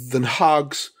rather than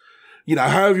hugs, you know,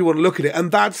 however you want to look at it.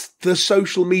 And that's the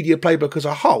social media playbook as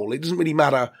a whole. It doesn't really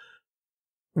matter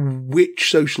which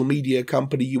social media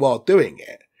company you are doing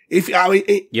it.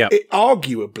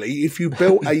 Arguably, if you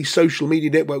built a social media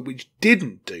network which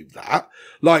didn't do that,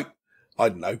 like, I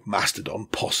don't know, Mastodon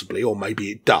possibly, or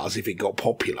maybe it does if it got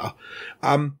popular,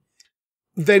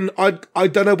 then I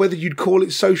don't know whether you'd call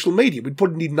it social media. We'd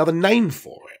probably need another name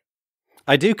for it.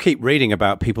 I do keep reading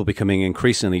about people becoming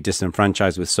increasingly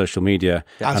disenfranchised with social media,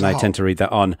 and I tend to read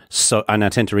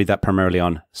that primarily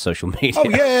on social media. Oh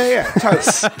yeah.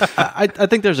 Totally. I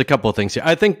think there's a couple of things here.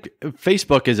 I think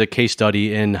Facebook is a case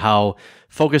study in how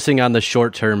focusing on the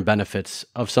short-term benefits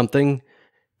of something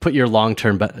put your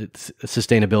long-term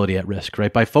sustainability at risk,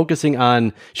 right? By focusing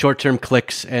on short-term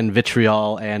clicks and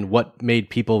vitriol and what made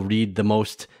people read the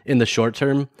most in the short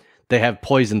term, they have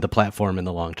poisoned the platform in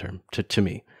the long term, to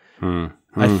me.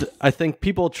 I think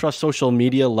people trust social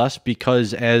media less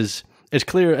because, as it's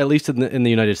clear, at least in the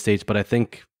United States, but I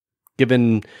think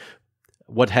given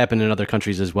what happened in other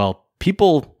countries as well,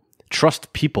 people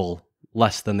trust people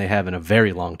less than they have in a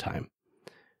very long time.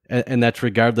 And that's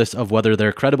regardless of whether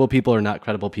they're credible people or not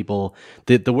credible people.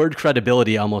 The word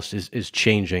credibility almost is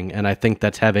changing, and I think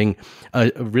that's having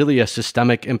really a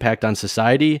systemic impact on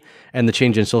society, and the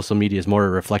change in social media is more a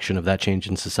reflection of that change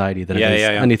in society than it is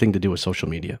anything to do with social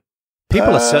media.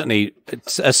 People are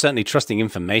certainly trusting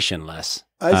information less.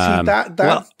 I see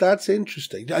that's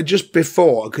interesting. Just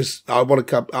before, because I want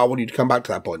you to come back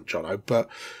to that point, Jono, but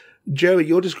Jerry,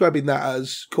 you're describing that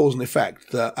as cause and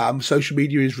effect, that social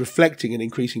media is reflecting an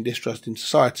increasing distrust in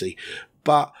society.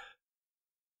 But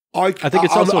I think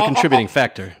it's also a contributing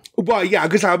factor. Well, yeah,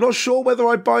 because I'm not sure whether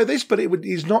I buy this, but it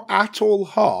is not at all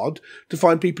hard to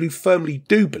find people who firmly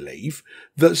do believe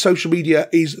that social media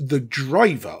is the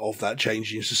driver of that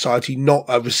change in society, not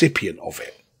a recipient of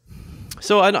it.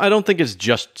 So I don't think it's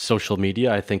just social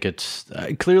media. I think it's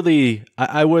clearly,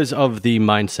 I was of the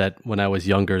mindset when I was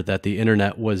younger that the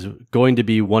internet was going to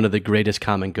be one of the greatest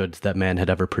common goods that man had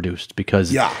ever produced,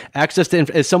 because access to,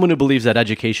 as someone who believes that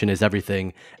education is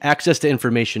everything, access to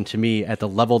information to me at the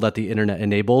level that the internet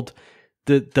enabled,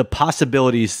 the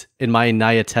possibilities in my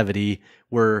naivety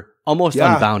were almost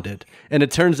unbounded. And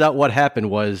it turns out what happened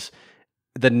was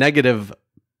the negative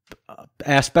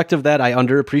aspect of that I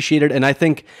underappreciated, and I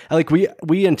think like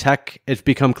we in tech, it's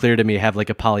become clear to me, have like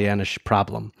a Pollyannish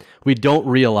problem. We don't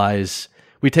realize,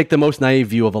 we take the most naive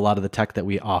view of a lot of the tech that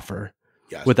we offer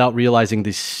without realizing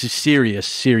the serious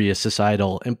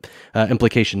societal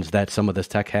implications that some of this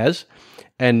tech has.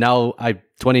 And now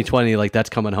 2020, like that's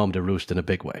coming home to roost in a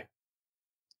big way.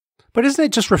 But isn't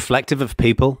it just reflective of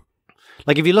people?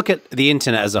 Like if you look at the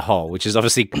internet as a whole, which is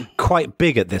obviously quite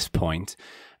big at this point,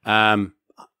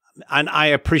 and I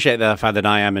appreciate the fact that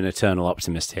I am an eternal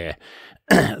optimist here.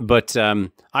 But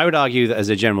I would argue that as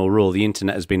a general rule, the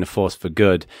internet has been a force for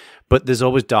good, but there's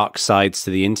always dark sides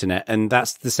to the internet. And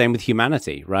that's the same with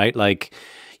humanity, right? Like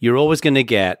you're always going to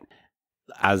get,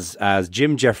 as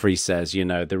Jim Jeffries says, you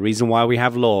know, the reason why we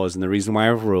have laws and the reason why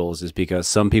we have rules is because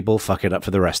some people fuck it up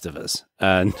for the rest of us.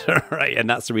 And right, and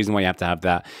that's the reason why you have to have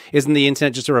that. Isn't the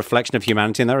internet just a reflection of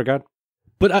humanity in that regard?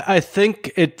 But I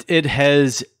think it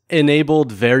has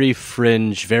enabled very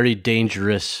fringe, very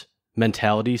dangerous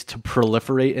mentalities to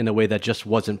proliferate in a way that just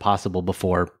wasn't possible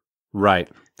before. Right,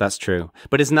 that's true.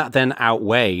 But isn't that then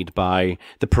outweighed by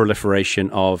the proliferation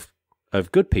of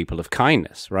good people, of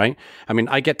kindness, right? I mean,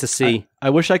 I get to see... I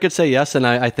wish I could say yes, and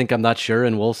I think I'm not sure,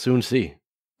 and we'll soon see.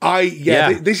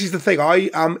 This is the thing.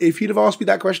 If you'd have asked me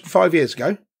that question 5 years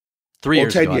ago, 3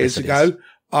 years or 10 ago, years ago,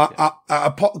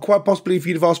 quite possibly if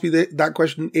you'd have asked me that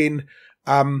question in...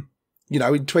 in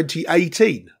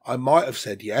 2018, I might have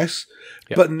said yes.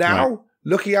 Yep, but now,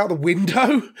 looking out the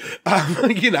window,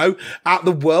 at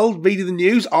the world, reading the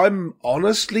news, I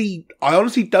honestly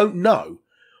don't know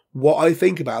what I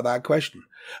think about that question.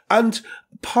 And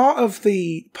part of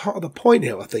the point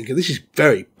here, I think, and this is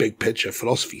very big picture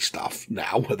philosophy stuff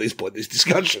now at this point, this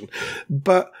discussion,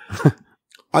 but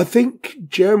I think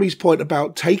Jeremy's point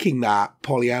about taking that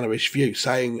Pollyanna-ish view,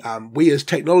 saying we as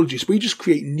technologists, we just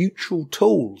create neutral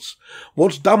tools.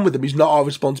 What's done with them is not our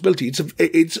responsibility.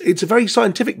 It's a very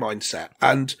scientific mindset,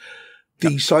 and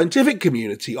the scientific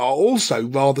community are also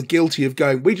rather guilty of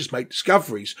going, we just make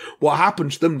discoveries. What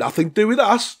happens to them? Nothing to do with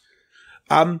us.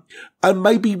 And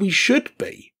maybe we should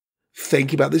be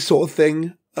thinking about this sort of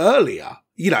thing earlier.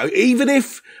 Even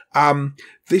if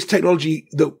this technology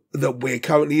that we're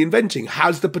currently inventing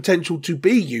has the potential to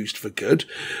be used for good,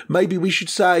 maybe we should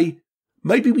say,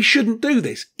 maybe we shouldn't do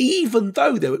this, even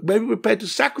though maybe we're prepared to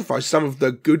sacrifice some of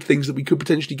the good things that we could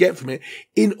potentially get from it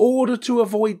in order to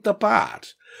avoid the bad.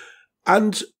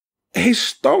 And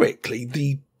historically,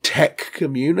 the tech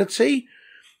community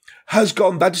has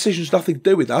gone, that decision's nothing to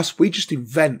do with us. We just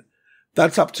invent.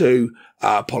 That's up to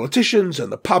politicians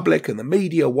and the public and the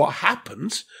media, what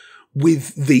happens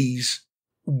with these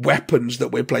weapons that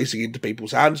we're placing into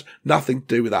people's hands, nothing to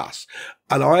do with us.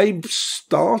 And I'm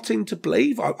starting to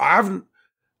believe, I haven't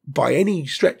by any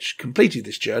stretch completed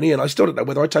this journey, and I still don't know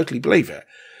whether I totally believe it,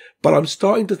 but I'm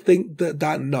starting to think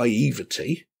that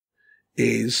naivety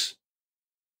is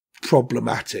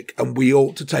problematic, and we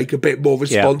ought to take a bit more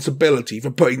responsibility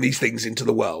for putting these things into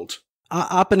the world.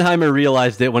 Oppenheimer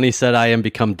realized it when he said, I am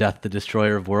become death, the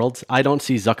destroyer of worlds. I don't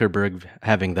see Zuckerberg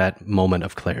having that moment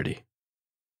of clarity.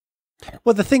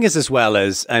 Well, the thing is, as well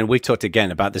as, and we've talked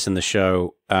again about this in the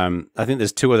show, I think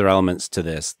there's two other elements to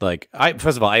this. Like,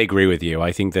 first of all, I agree with you.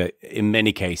 I think that in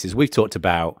many cases, we've talked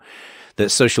about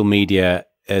that social media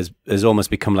has almost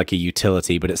become like a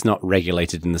utility, but it's not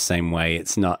regulated in the same way.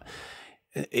 It's not,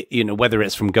 whether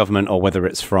it's from government or whether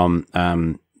it's from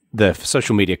the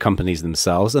social media companies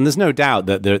themselves. And there's no doubt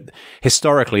that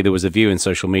historically there was a view in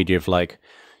social media of like,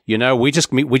 we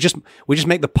just make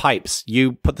the pipes.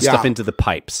 You put the stuff into the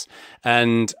pipes.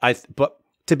 And but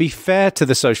to be fair to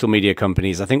the social media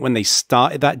companies, I think when they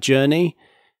started that journey,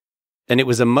 and it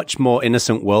was a much more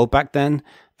innocent world back then,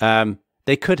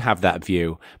 they could have that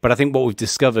view. But I think what we've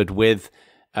discovered with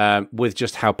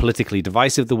just how politically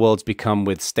divisive the world's become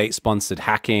with state-sponsored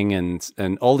hacking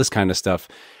and all this kind of stuff,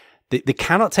 they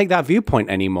cannot take that viewpoint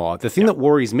anymore. The thing that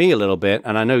worries me a little bit,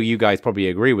 and I know you guys probably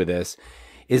agree with this,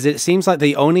 is it seems like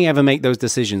they only ever make those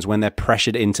decisions when they're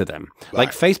pressured into them. Right.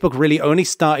 Like Facebook really only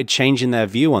started changing their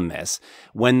view on this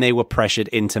when they were pressured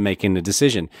into making the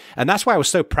decision. And that's why I was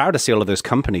so proud to see all of those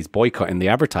companies boycotting the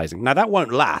advertising. Now, that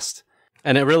won't last.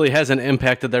 And it really hasn't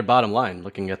impacted their bottom line,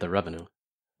 looking at their revenue.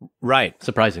 Right.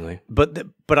 Surprisingly. But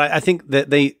I think that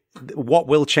what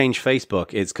will change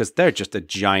Facebook is because they're just a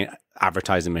giant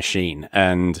advertising machine.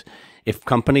 And if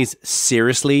companies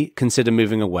seriously consider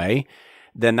moving away,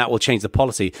 then that will change the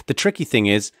policy. The tricky thing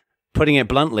is, putting it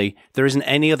bluntly, there isn't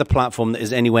any other platform that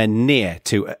is anywhere near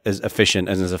to as efficient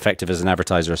and as effective as an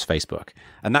advertiser as Facebook.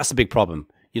 And that's the big problem.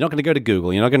 You're not going to go to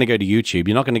Google. You're not going to go to YouTube.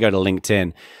 You're not going to go to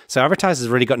LinkedIn. So advertisers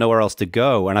really got nowhere else to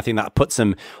go. And I think that puts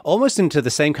them almost into the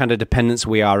same kind of dependence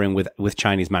we are in with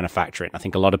Chinese manufacturing. I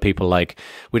think a lot of people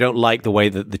we don't like the way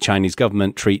that the Chinese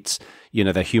government treats,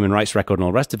 their human rights record and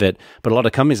all the rest of it. But a lot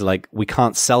of companies are we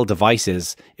can't sell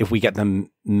devices if we get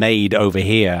them made over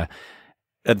here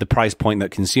at the price point that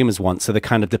consumers want. So they're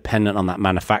kind of dependent on that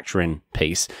manufacturing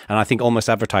piece. And I think almost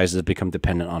advertisers have become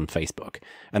dependent on Facebook.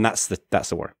 And that's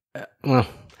the word. Well,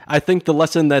 I think the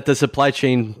lesson that the supply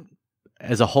chain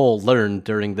as a whole learned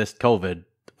during this COVID,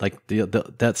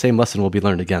 that same lesson will be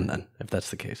learned again then, if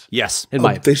that's the case. Yes.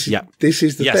 This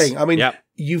is the thing. I mean,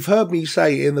 you've heard me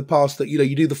say in the past that,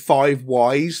 you do the 5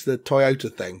 whys, the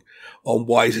Toyota thing, on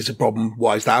why is this a problem?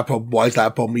 Why is that a problem? Why is that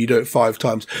a problem? You do it 5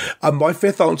 times. And my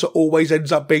 5th answer always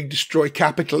ends up being destroy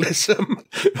capitalism.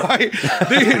 Right?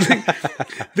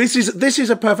 This is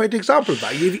a perfect example of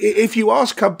that. If you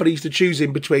ask companies to choose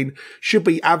in between, should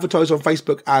we advertise on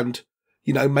Facebook and,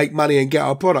 make money and get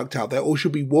our product out there, or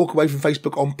should we walk away from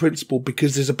Facebook on principle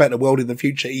because there's a better world in the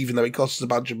future, even though it costs us a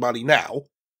bunch of money now?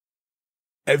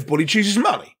 Everybody chooses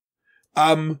money.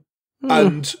 And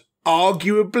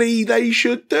arguably they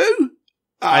should do.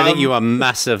 I think you are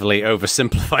massively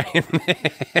oversimplifying.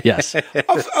 Yes.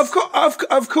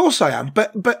 Of course I am.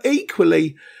 But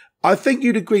equally, I think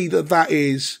you'd agree that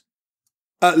is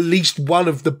at least one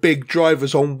of the big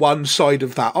drivers on one side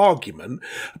of that argument.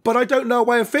 But I don't know a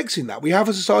way of fixing that. We have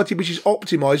a society which is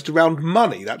optimized around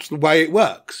money. That's the way it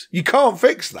works. You can't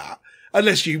fix that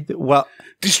unless you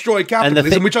destroy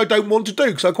capitalism, which I don't want to do,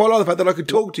 because I quite like the fact that I could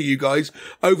talk to you guys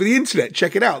over the internet.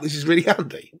 Check it out. This is really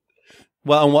handy.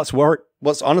 Well, and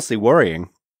what's honestly worrying,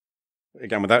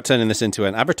 again, without turning this into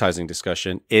an advertising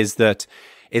discussion, is that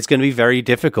it's going to be very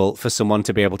difficult for someone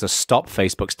to be able to stop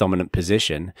Facebook's dominant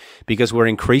position, because we're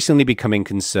increasingly becoming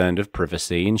concerned of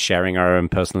privacy and sharing our own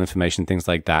personal information, things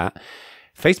like that.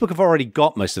 Facebook have already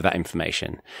got most of that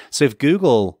information. So if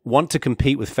Google want to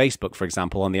compete with Facebook, for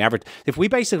example, on the average, if we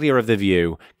basically are of the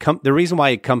view, the reason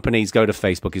why companies go to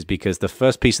Facebook is because the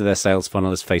first piece of their sales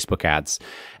funnel is Facebook ads.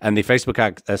 And the Facebook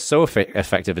ads are so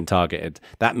effective and targeted,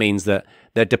 that means that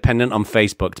they're dependent on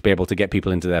Facebook to be able to get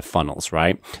people into their funnels,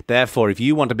 right? Therefore, if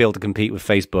you want to be able to compete with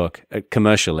Facebook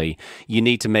commercially, you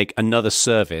need to make another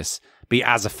service be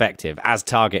as effective, as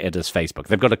targeted as Facebook.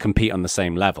 They've got to compete on the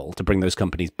same level to bring those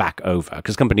companies back over,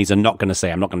 because companies are not going to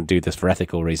say, I'm not going to do this for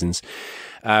ethical reasons.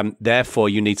 Therefore,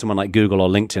 you need someone like Google or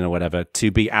LinkedIn or whatever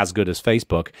to be as good as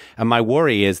Facebook. And my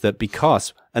worry is that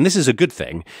because, and this is a good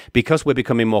thing, because we're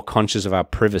becoming more conscious of our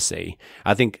privacy,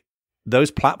 I think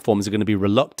those platforms are going to be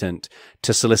reluctant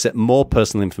to solicit more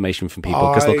personal information from people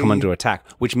because they'll come under attack,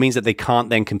 which means that they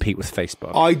can't then compete with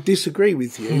Facebook. I disagree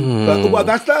with you. But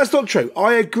that's not true.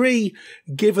 I agree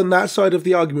given that side of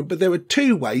the argument, but there are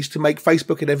 2 ways to make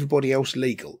Facebook and everybody else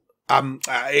legal,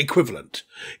 equivalent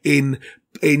in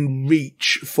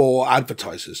reach for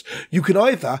advertisers. You can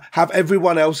either have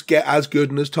everyone else get as good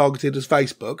and as targeted as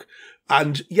Facebook.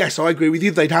 And yes, I agree with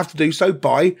you. They'd have to do so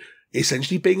by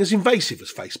essentially being as invasive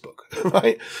as Facebook,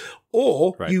 right?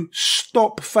 Or you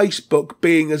stop Facebook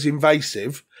being as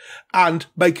invasive and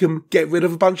make them get rid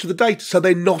of a bunch of the data so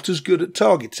they're not as good at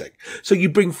targeting. So you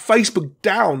bring Facebook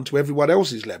down to everyone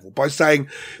else's level by saying,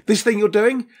 this thing you're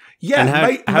doing, and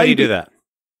how do you do that?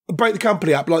 Break the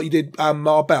company up like you did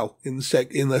Marvel in the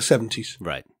 70s.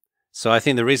 Right. So I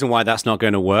think the reason why that's not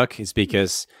going to work is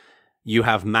because you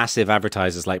have massive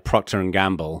advertisers like Procter &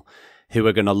 Gamble who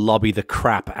are going to lobby the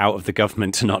crap out of the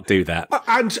government to not do that.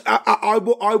 And I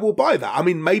will buy that. I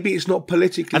mean, maybe it's not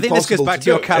politically possible. I think this goes back to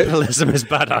your capitalism is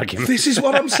bad argument. This is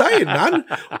what I'm saying, man.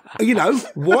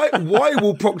 Why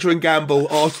will Procter &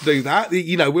 Gamble ask to do that?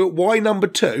 Why number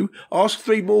 2? Ask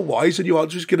 3 more whys and your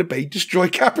answer is going to be destroy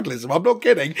capitalism. I'm not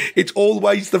kidding. It's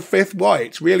always the 5th why.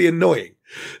 It's really annoying.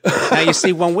 Now, you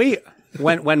see,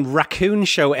 when Raccoon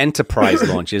Show Enterprise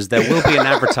launches, there will be an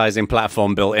advertising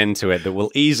platform built into it that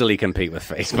will easily compete with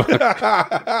Facebook.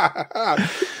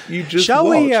 You just Shall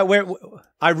watch. we?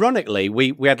 Ironically,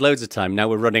 we had loads of time. Now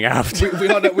we're running out. We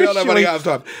are running out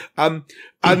of time.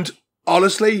 And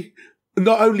honestly,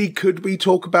 not only could we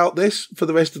talk about this for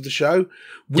the rest of the show,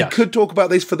 we could talk about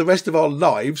this for the rest of our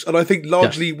lives. And I think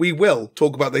largely we will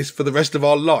talk about this for the rest of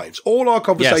our lives. All our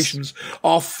conversations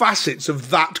are facets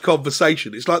of that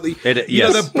conversation. It's like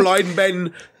the blind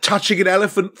men touching an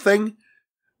elephant thing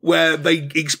where they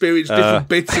experience different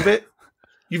bits of it.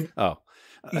 Oh.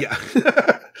 Yeah.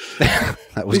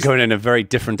 That was going in a very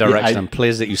different direction. I'm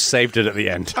pleased that you saved it at the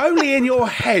end. Only in your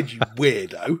head, you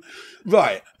weirdo.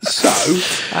 Right. So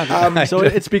so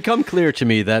it's become clear to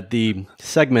me that the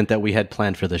segment that we had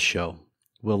planned for this show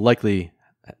will likely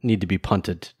need to be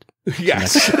punted.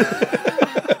 Yes.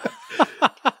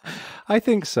 I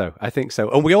think so.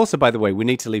 And we also, by the way, we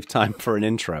need to leave time for an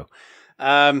intro.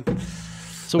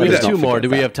 So we have two more.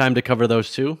 Do we have time to cover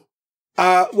those two?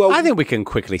 Well, I think we can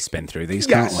quickly spin through these,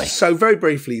 can't we? So very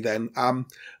briefly then, the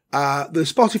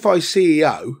Spotify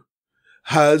CEO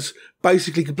has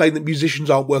basically complained that musicians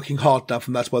aren't working hard enough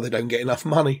and that's why they don't get enough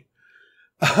money.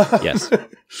 Yes.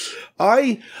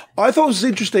 I thought it was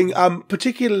interesting.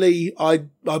 Particularly, I'd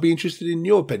be interested in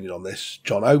your opinion on this,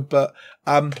 Jono. But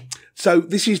so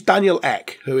this is Daniel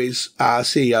Ek, who is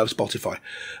CEO of Spotify,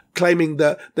 claiming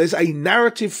that there's a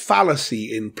narrative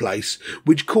fallacy in place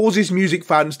which causes music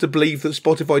fans to believe that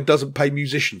Spotify doesn't pay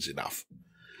musicians enough.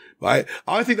 Right?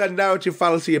 I think that narrative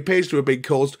fallacy appears to have been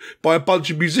caused by a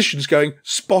bunch of musicians going,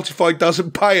 Spotify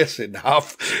doesn't pay us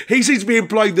enough. He seems to be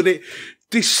implying that it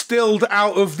distilled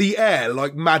out of the air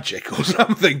like magic or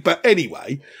something. But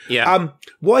anyway,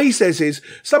 what he says is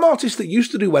some artists that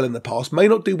used to do well in the past may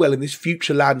not do well in this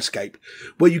future landscape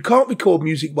where you can't record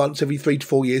music once every 3 to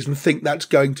 4 years and think that's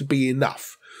going to be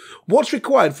enough. What's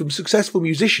required from successful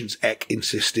musicians, Eck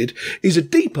insisted, is a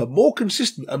deeper, more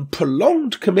consistent and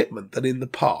prolonged commitment than in the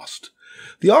past.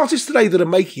 The artists today that are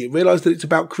making it realise that it's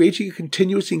about creating a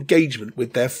continuous engagement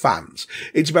with their fans.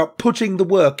 It's about putting the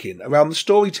work in around the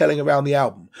storytelling around the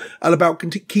album and about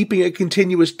keeping a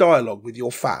continuous dialogue with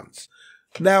your fans.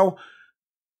 Now,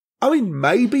 I mean,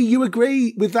 maybe you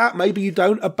agree with that, maybe you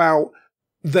don't, about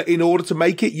that in order to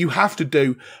make it, you have to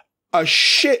do a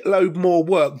shitload more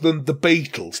work than the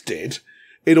Beatles did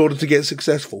in order to get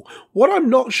successful. What I'm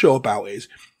not sure about is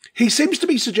he seems to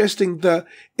be suggesting that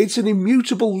it's an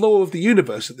immutable law of the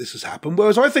universe that this has happened,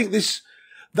 whereas I think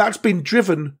that's been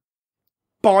driven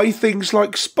by things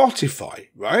like Spotify,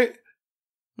 right?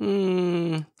 I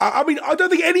mean, I don't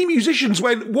think any musicians,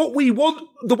 when what we want,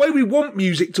 the way we want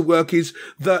music to work is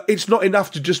that it's not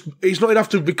enough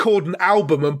to record an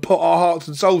album and put our hearts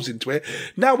and souls into it.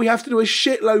 Now we have to do a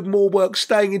shitload more work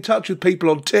staying in touch with people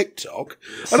on TikTok.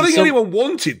 I don't think anyone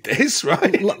wanted this,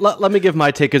 right? Let me give my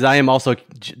take, because I am also,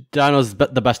 Donald's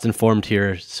the best informed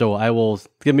here, so I will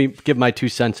give my 2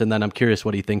 cents, and then I'm curious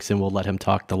what he thinks, and we'll let him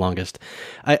talk the longest.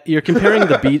 You're comparing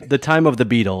the time of the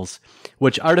Beatles,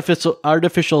 which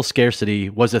artificial scarcity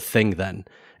was a thing then.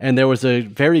 And there was a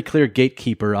very clear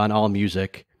gatekeeper on all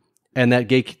music. And that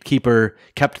gatekeeper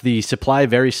kept the supply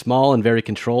very small and very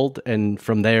controlled. And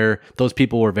from there, those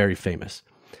people were very famous.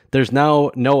 There's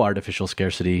now no artificial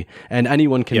scarcity, and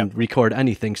anyone can record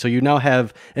anything. So you now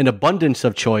have an abundance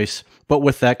of choice, but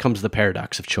with that comes the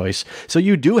paradox of choice. So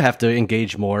you do have to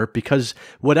engage more, because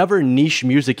whatever niche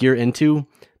music you're into,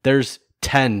 there's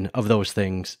 10 of those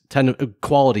things, 10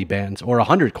 quality bands or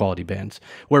 100 quality bands,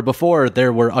 where before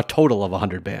there were a total of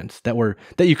 100 bands that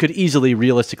you could easily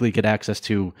realistically get access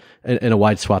to in a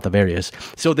wide swath of areas.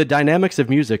 So the dynamics of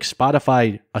music,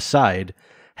 Spotify aside,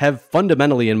 have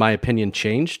fundamentally, in my opinion,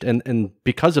 changed. And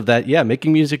because of that,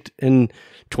 making music in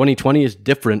 2020 is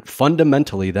different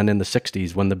fundamentally than in the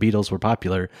 60s when the Beatles were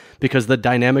popular, because the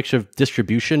dynamics of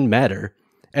distribution matter,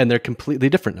 and they're completely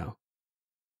different now.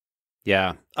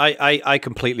 Yeah, I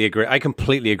completely agree. I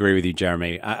completely agree with you,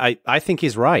 Jeremy. I think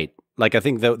he's right. Like, I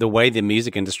think the way the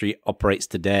music industry operates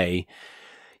today,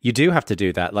 you do have to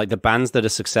do that. Like, the bands that are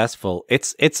successful,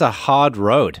 it's a hard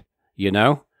road, you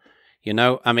know?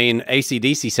 I mean,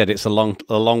 AC/DC said it's a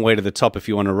long way to the top if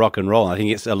you want to rock and roll. I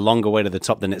think it's a longer way to the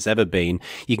top than it's ever been.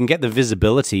 You can get the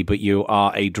visibility, but you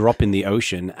are a drop in the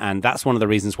ocean. And that's one of the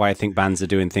reasons why I think bands are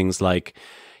doing things like,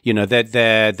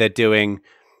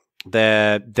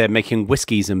 they're making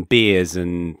whiskeys and beers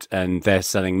and they're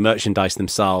selling merchandise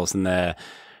themselves, and they're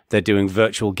doing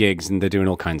virtual gigs, and they're doing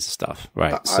all kinds of stuff,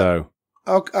 right?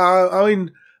 Spotify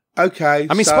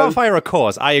are a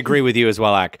cause. I agree with you as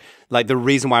well, Ak. Like, the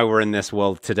reason why we're in this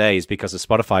world today is because of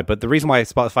Spotify, but the reason why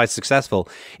Spotify is successful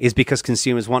is because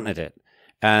consumers wanted it.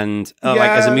 And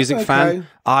as a music fan,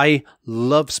 I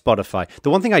love Spotify. The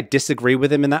one thing I disagree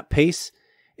with him in that piece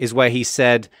is where he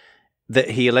said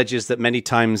that he alleges that many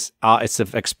times artists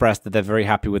have expressed that they're very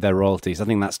happy with their royalties. I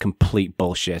think that's complete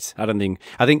bullshit. I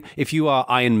think if you are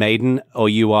Iron Maiden, or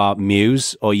you are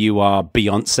Muse, or you are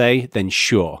Beyonce, then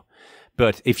sure.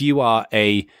 But if you are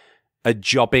a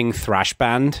jobbing thrash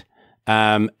band,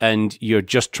 and you're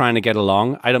just trying to get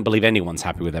along, I don't believe anyone's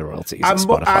happy with their royalties on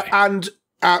Spotify.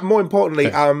 More importantly,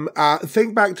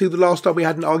 think back to the last time we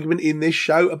had an argument in this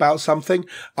show about something.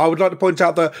 I would like to point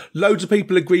out that loads of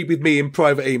people agreed with me in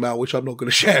private email, which I'm not going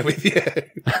to share with you.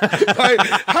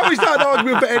 How is that an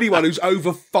argument for anyone who's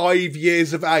over 5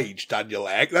 years of age, Daniel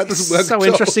Egg? That doesn't work. So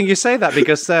interesting you say that,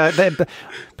 because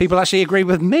people actually agree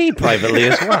with me privately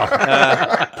as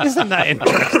well. Isn't that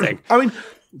interesting? I mean,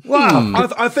 wow.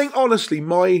 I think honestly,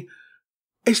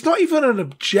 it's not even an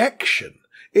objection.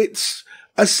 It's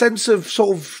a sense of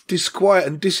sort of disquiet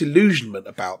and disillusionment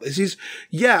about this.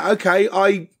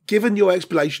 Given your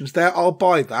explanations there, I'll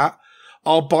buy that.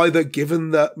 I'll buy that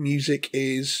given that music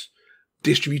is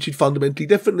distributed fundamentally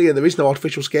differently and there is no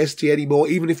artificial scarcity anymore,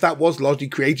 even if that was largely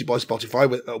created by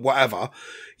Spotify, whatever.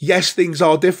 Yes, things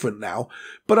are different now.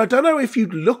 But I don't know if you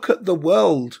look at the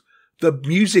world, the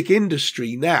music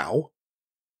industry now,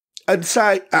 and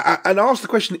say, and ask the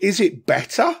question, is it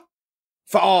better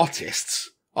for artists?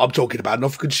 I'm talking about,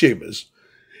 not for consumers.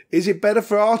 Is it better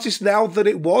for artists now than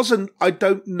it was? And I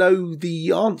don't know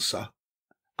the answer.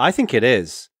 I think it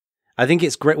is. I think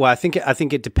it's great. Well, I think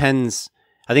it depends.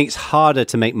 I think it's harder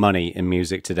to make money in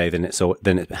music today than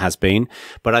it has been.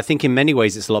 But I think in many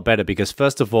ways it's a lot better because,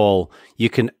 first of all, you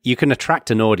can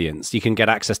attract an audience. You can get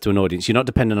access to an audience. You're not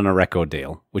dependent on a record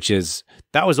deal,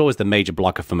 that was always the major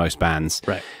blocker for most bands.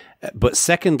 Right. But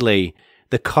secondly,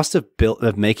 the cost of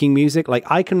making music, like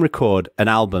I can record an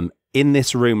album in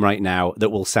this room right now that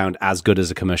will sound as good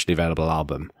as a commercially available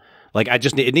album. Like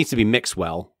it needs to be mixed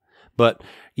well, but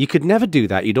you could never do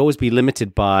that. You'd always be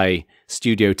limited by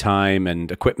studio time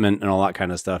and equipment and all that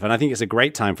kind of stuff. And I think it's a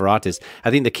great time for artists. I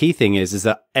think the key thing is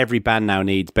that every band now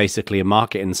needs basically a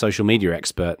market and social media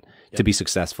expert to be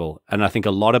successful. And I think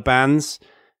a lot of bands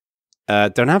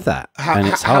don't have that, and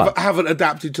it's hard. Haven't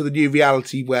adapted to the new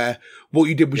reality where what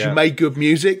you did was you made good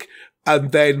music,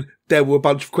 and then there were a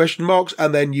bunch of question marks,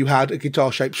 and then you had a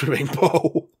guitar-shaped swimming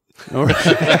pool.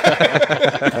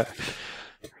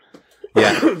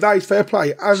 Yeah, that is fair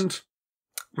play. And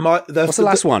what's the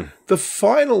last one? The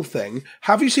final thing.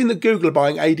 Have you seen that Google are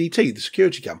buying ADT, the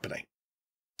security company?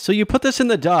 So you put this in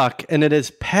the doc, and it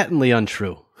is patently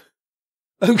untrue.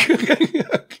 Okay.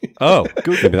 Oh,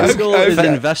 Google is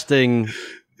investing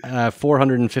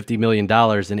 $450 million in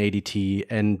ADT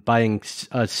and buying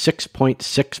a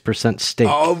 6.6% stake.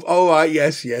 Oh, right,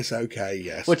 yes, okay,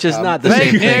 yes. Which is not the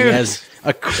same thing as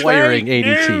acquiring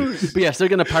ADT. But yes, they're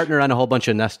going to partner on a whole bunch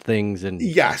of Nest things and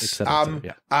yes. Et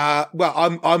cetera. Well,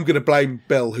 I'm going to blame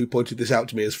Bill, who pointed this out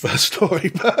to me as first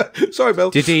story. But, sorry, Bill.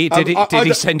 Did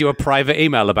he send you a private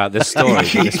email about this story?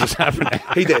 This was happening.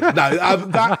 He did.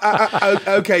 No.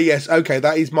 Okay. Yes. Okay.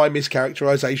 That is my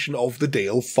mischaracterization of the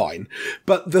deal. Fine.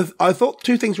 But I thought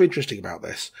two things were interesting about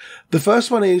this. The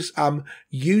first one is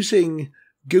using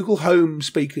Google Home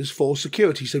speakers for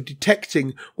security, so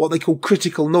detecting what they call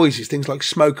critical noises, things like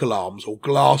smoke alarms or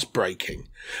glass breaking,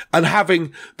 and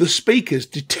having the speakers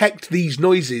detect these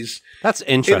noises. That's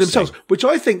interesting. In themselves, which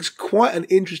I think is quite an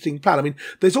interesting plan. I mean,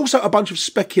 there's also a bunch of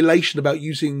speculation about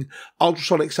using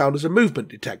ultrasonic sound as a movement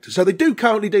detector. So they do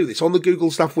currently do this on the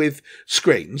Google stuff with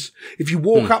screens. If you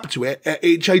walk up to it,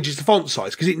 it changes the font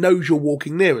size because it knows you're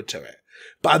walking nearer to it.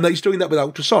 And he's doing that with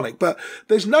ultrasonic. But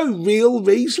there's no real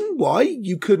reason why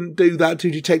you couldn't do that to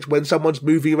detect when someone's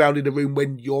moving around in a room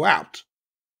when you're out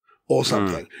or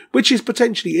something, which is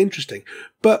potentially interesting.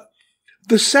 But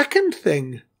the second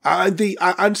thing,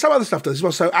 and some other stuff does as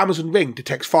well. So Amazon Ring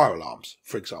detects fire alarms,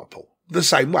 for example, the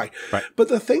same way. Right. But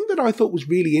the thing that I thought was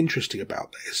really interesting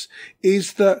about this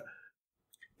is that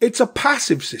it's a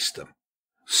passive system.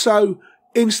 So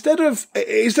instead of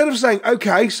saying,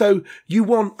 okay, so you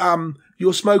want,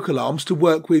 your smoke alarms to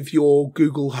work with your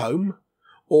Google Home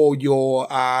or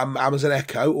your Amazon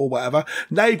Echo or whatever.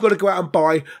 Now you've got to go out and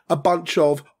buy a bunch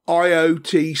of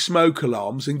IoT smoke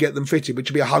alarms and get them fitted,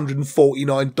 which will be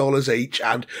 $149 each,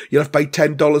 and you'll have to pay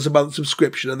 $10 a month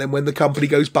subscription, and then when the company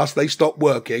goes bust, they stop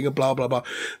working, and blah, blah, blah.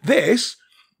 This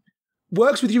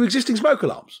works with your existing smoke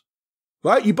alarms,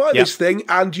 right? You buy this thing,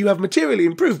 and you have materially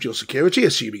improved your security,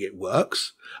 assuming it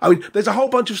works. I mean, there's a whole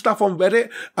bunch of stuff on Reddit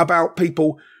about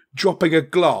people dropping a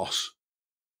glass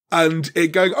and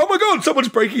it going, oh my God, someone's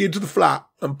breaking into the flat,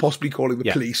 and possibly calling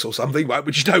the police or something, right?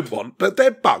 Which you don't want, but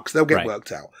they're bugs. They'll get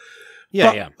worked out.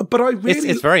 But I really,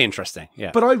 it's very interesting.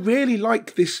 Yeah. But I really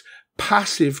like this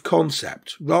passive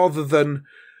concept rather than,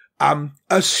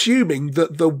 assuming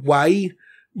that the way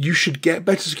you should get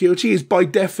better security is by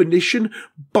definition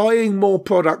buying more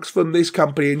products from this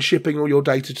company and shipping all your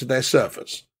data to their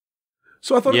servers.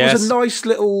 So I thought it was a nice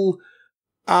little,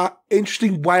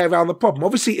 interesting way around the problem.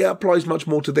 Obviously, it applies much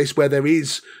more to this where there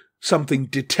is something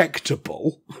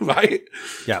detectable, right?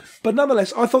 Yeah. But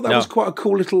nonetheless, I thought that was quite a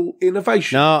cool little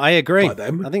innovation. No, I agree. By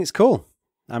them. I think it's cool.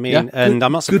 I mean, and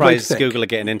I'm not surprised Google are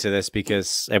getting into this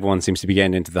because everyone seems to be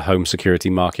getting into the home security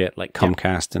market, like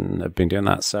Comcast, and have been doing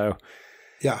that. So,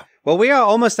 yeah. Well, we are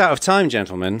almost out of time,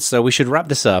 gentlemen. So we should wrap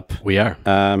this up. We are.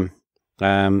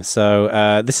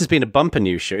 So this has been a bumper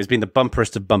news show. It's been the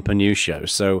bumperest of bumper news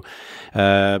shows. So,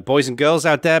 boys and girls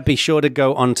out there, be sure to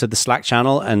go onto the Slack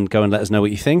channel and go and let us know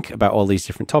what you think about all these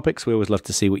different topics. We always love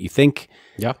to see what you think.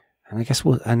 Yeah. And I guess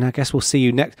we'll see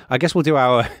you next. I guess we'll do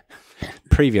our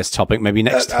previous topic maybe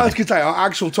next time. I was going to say our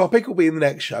actual topic will be in the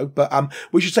next show, but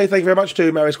we should say thank you very much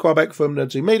to Marius Quabeck from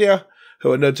Nerdzoom Media,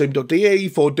 who are nerdzoom.de,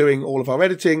 for doing all of our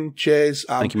editing. Cheers.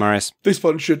 Thank you, Marius. This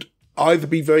one should either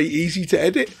be very easy to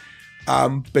edit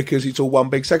because it's all one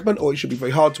big segment, or it should be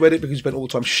very hard to edit because we spend all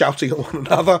the time shouting at one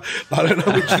another. I don't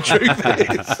know which the truth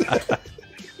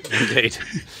is. Indeed.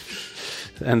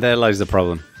 And there lies the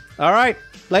problem. All right.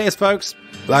 Latest, folks.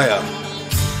 Later.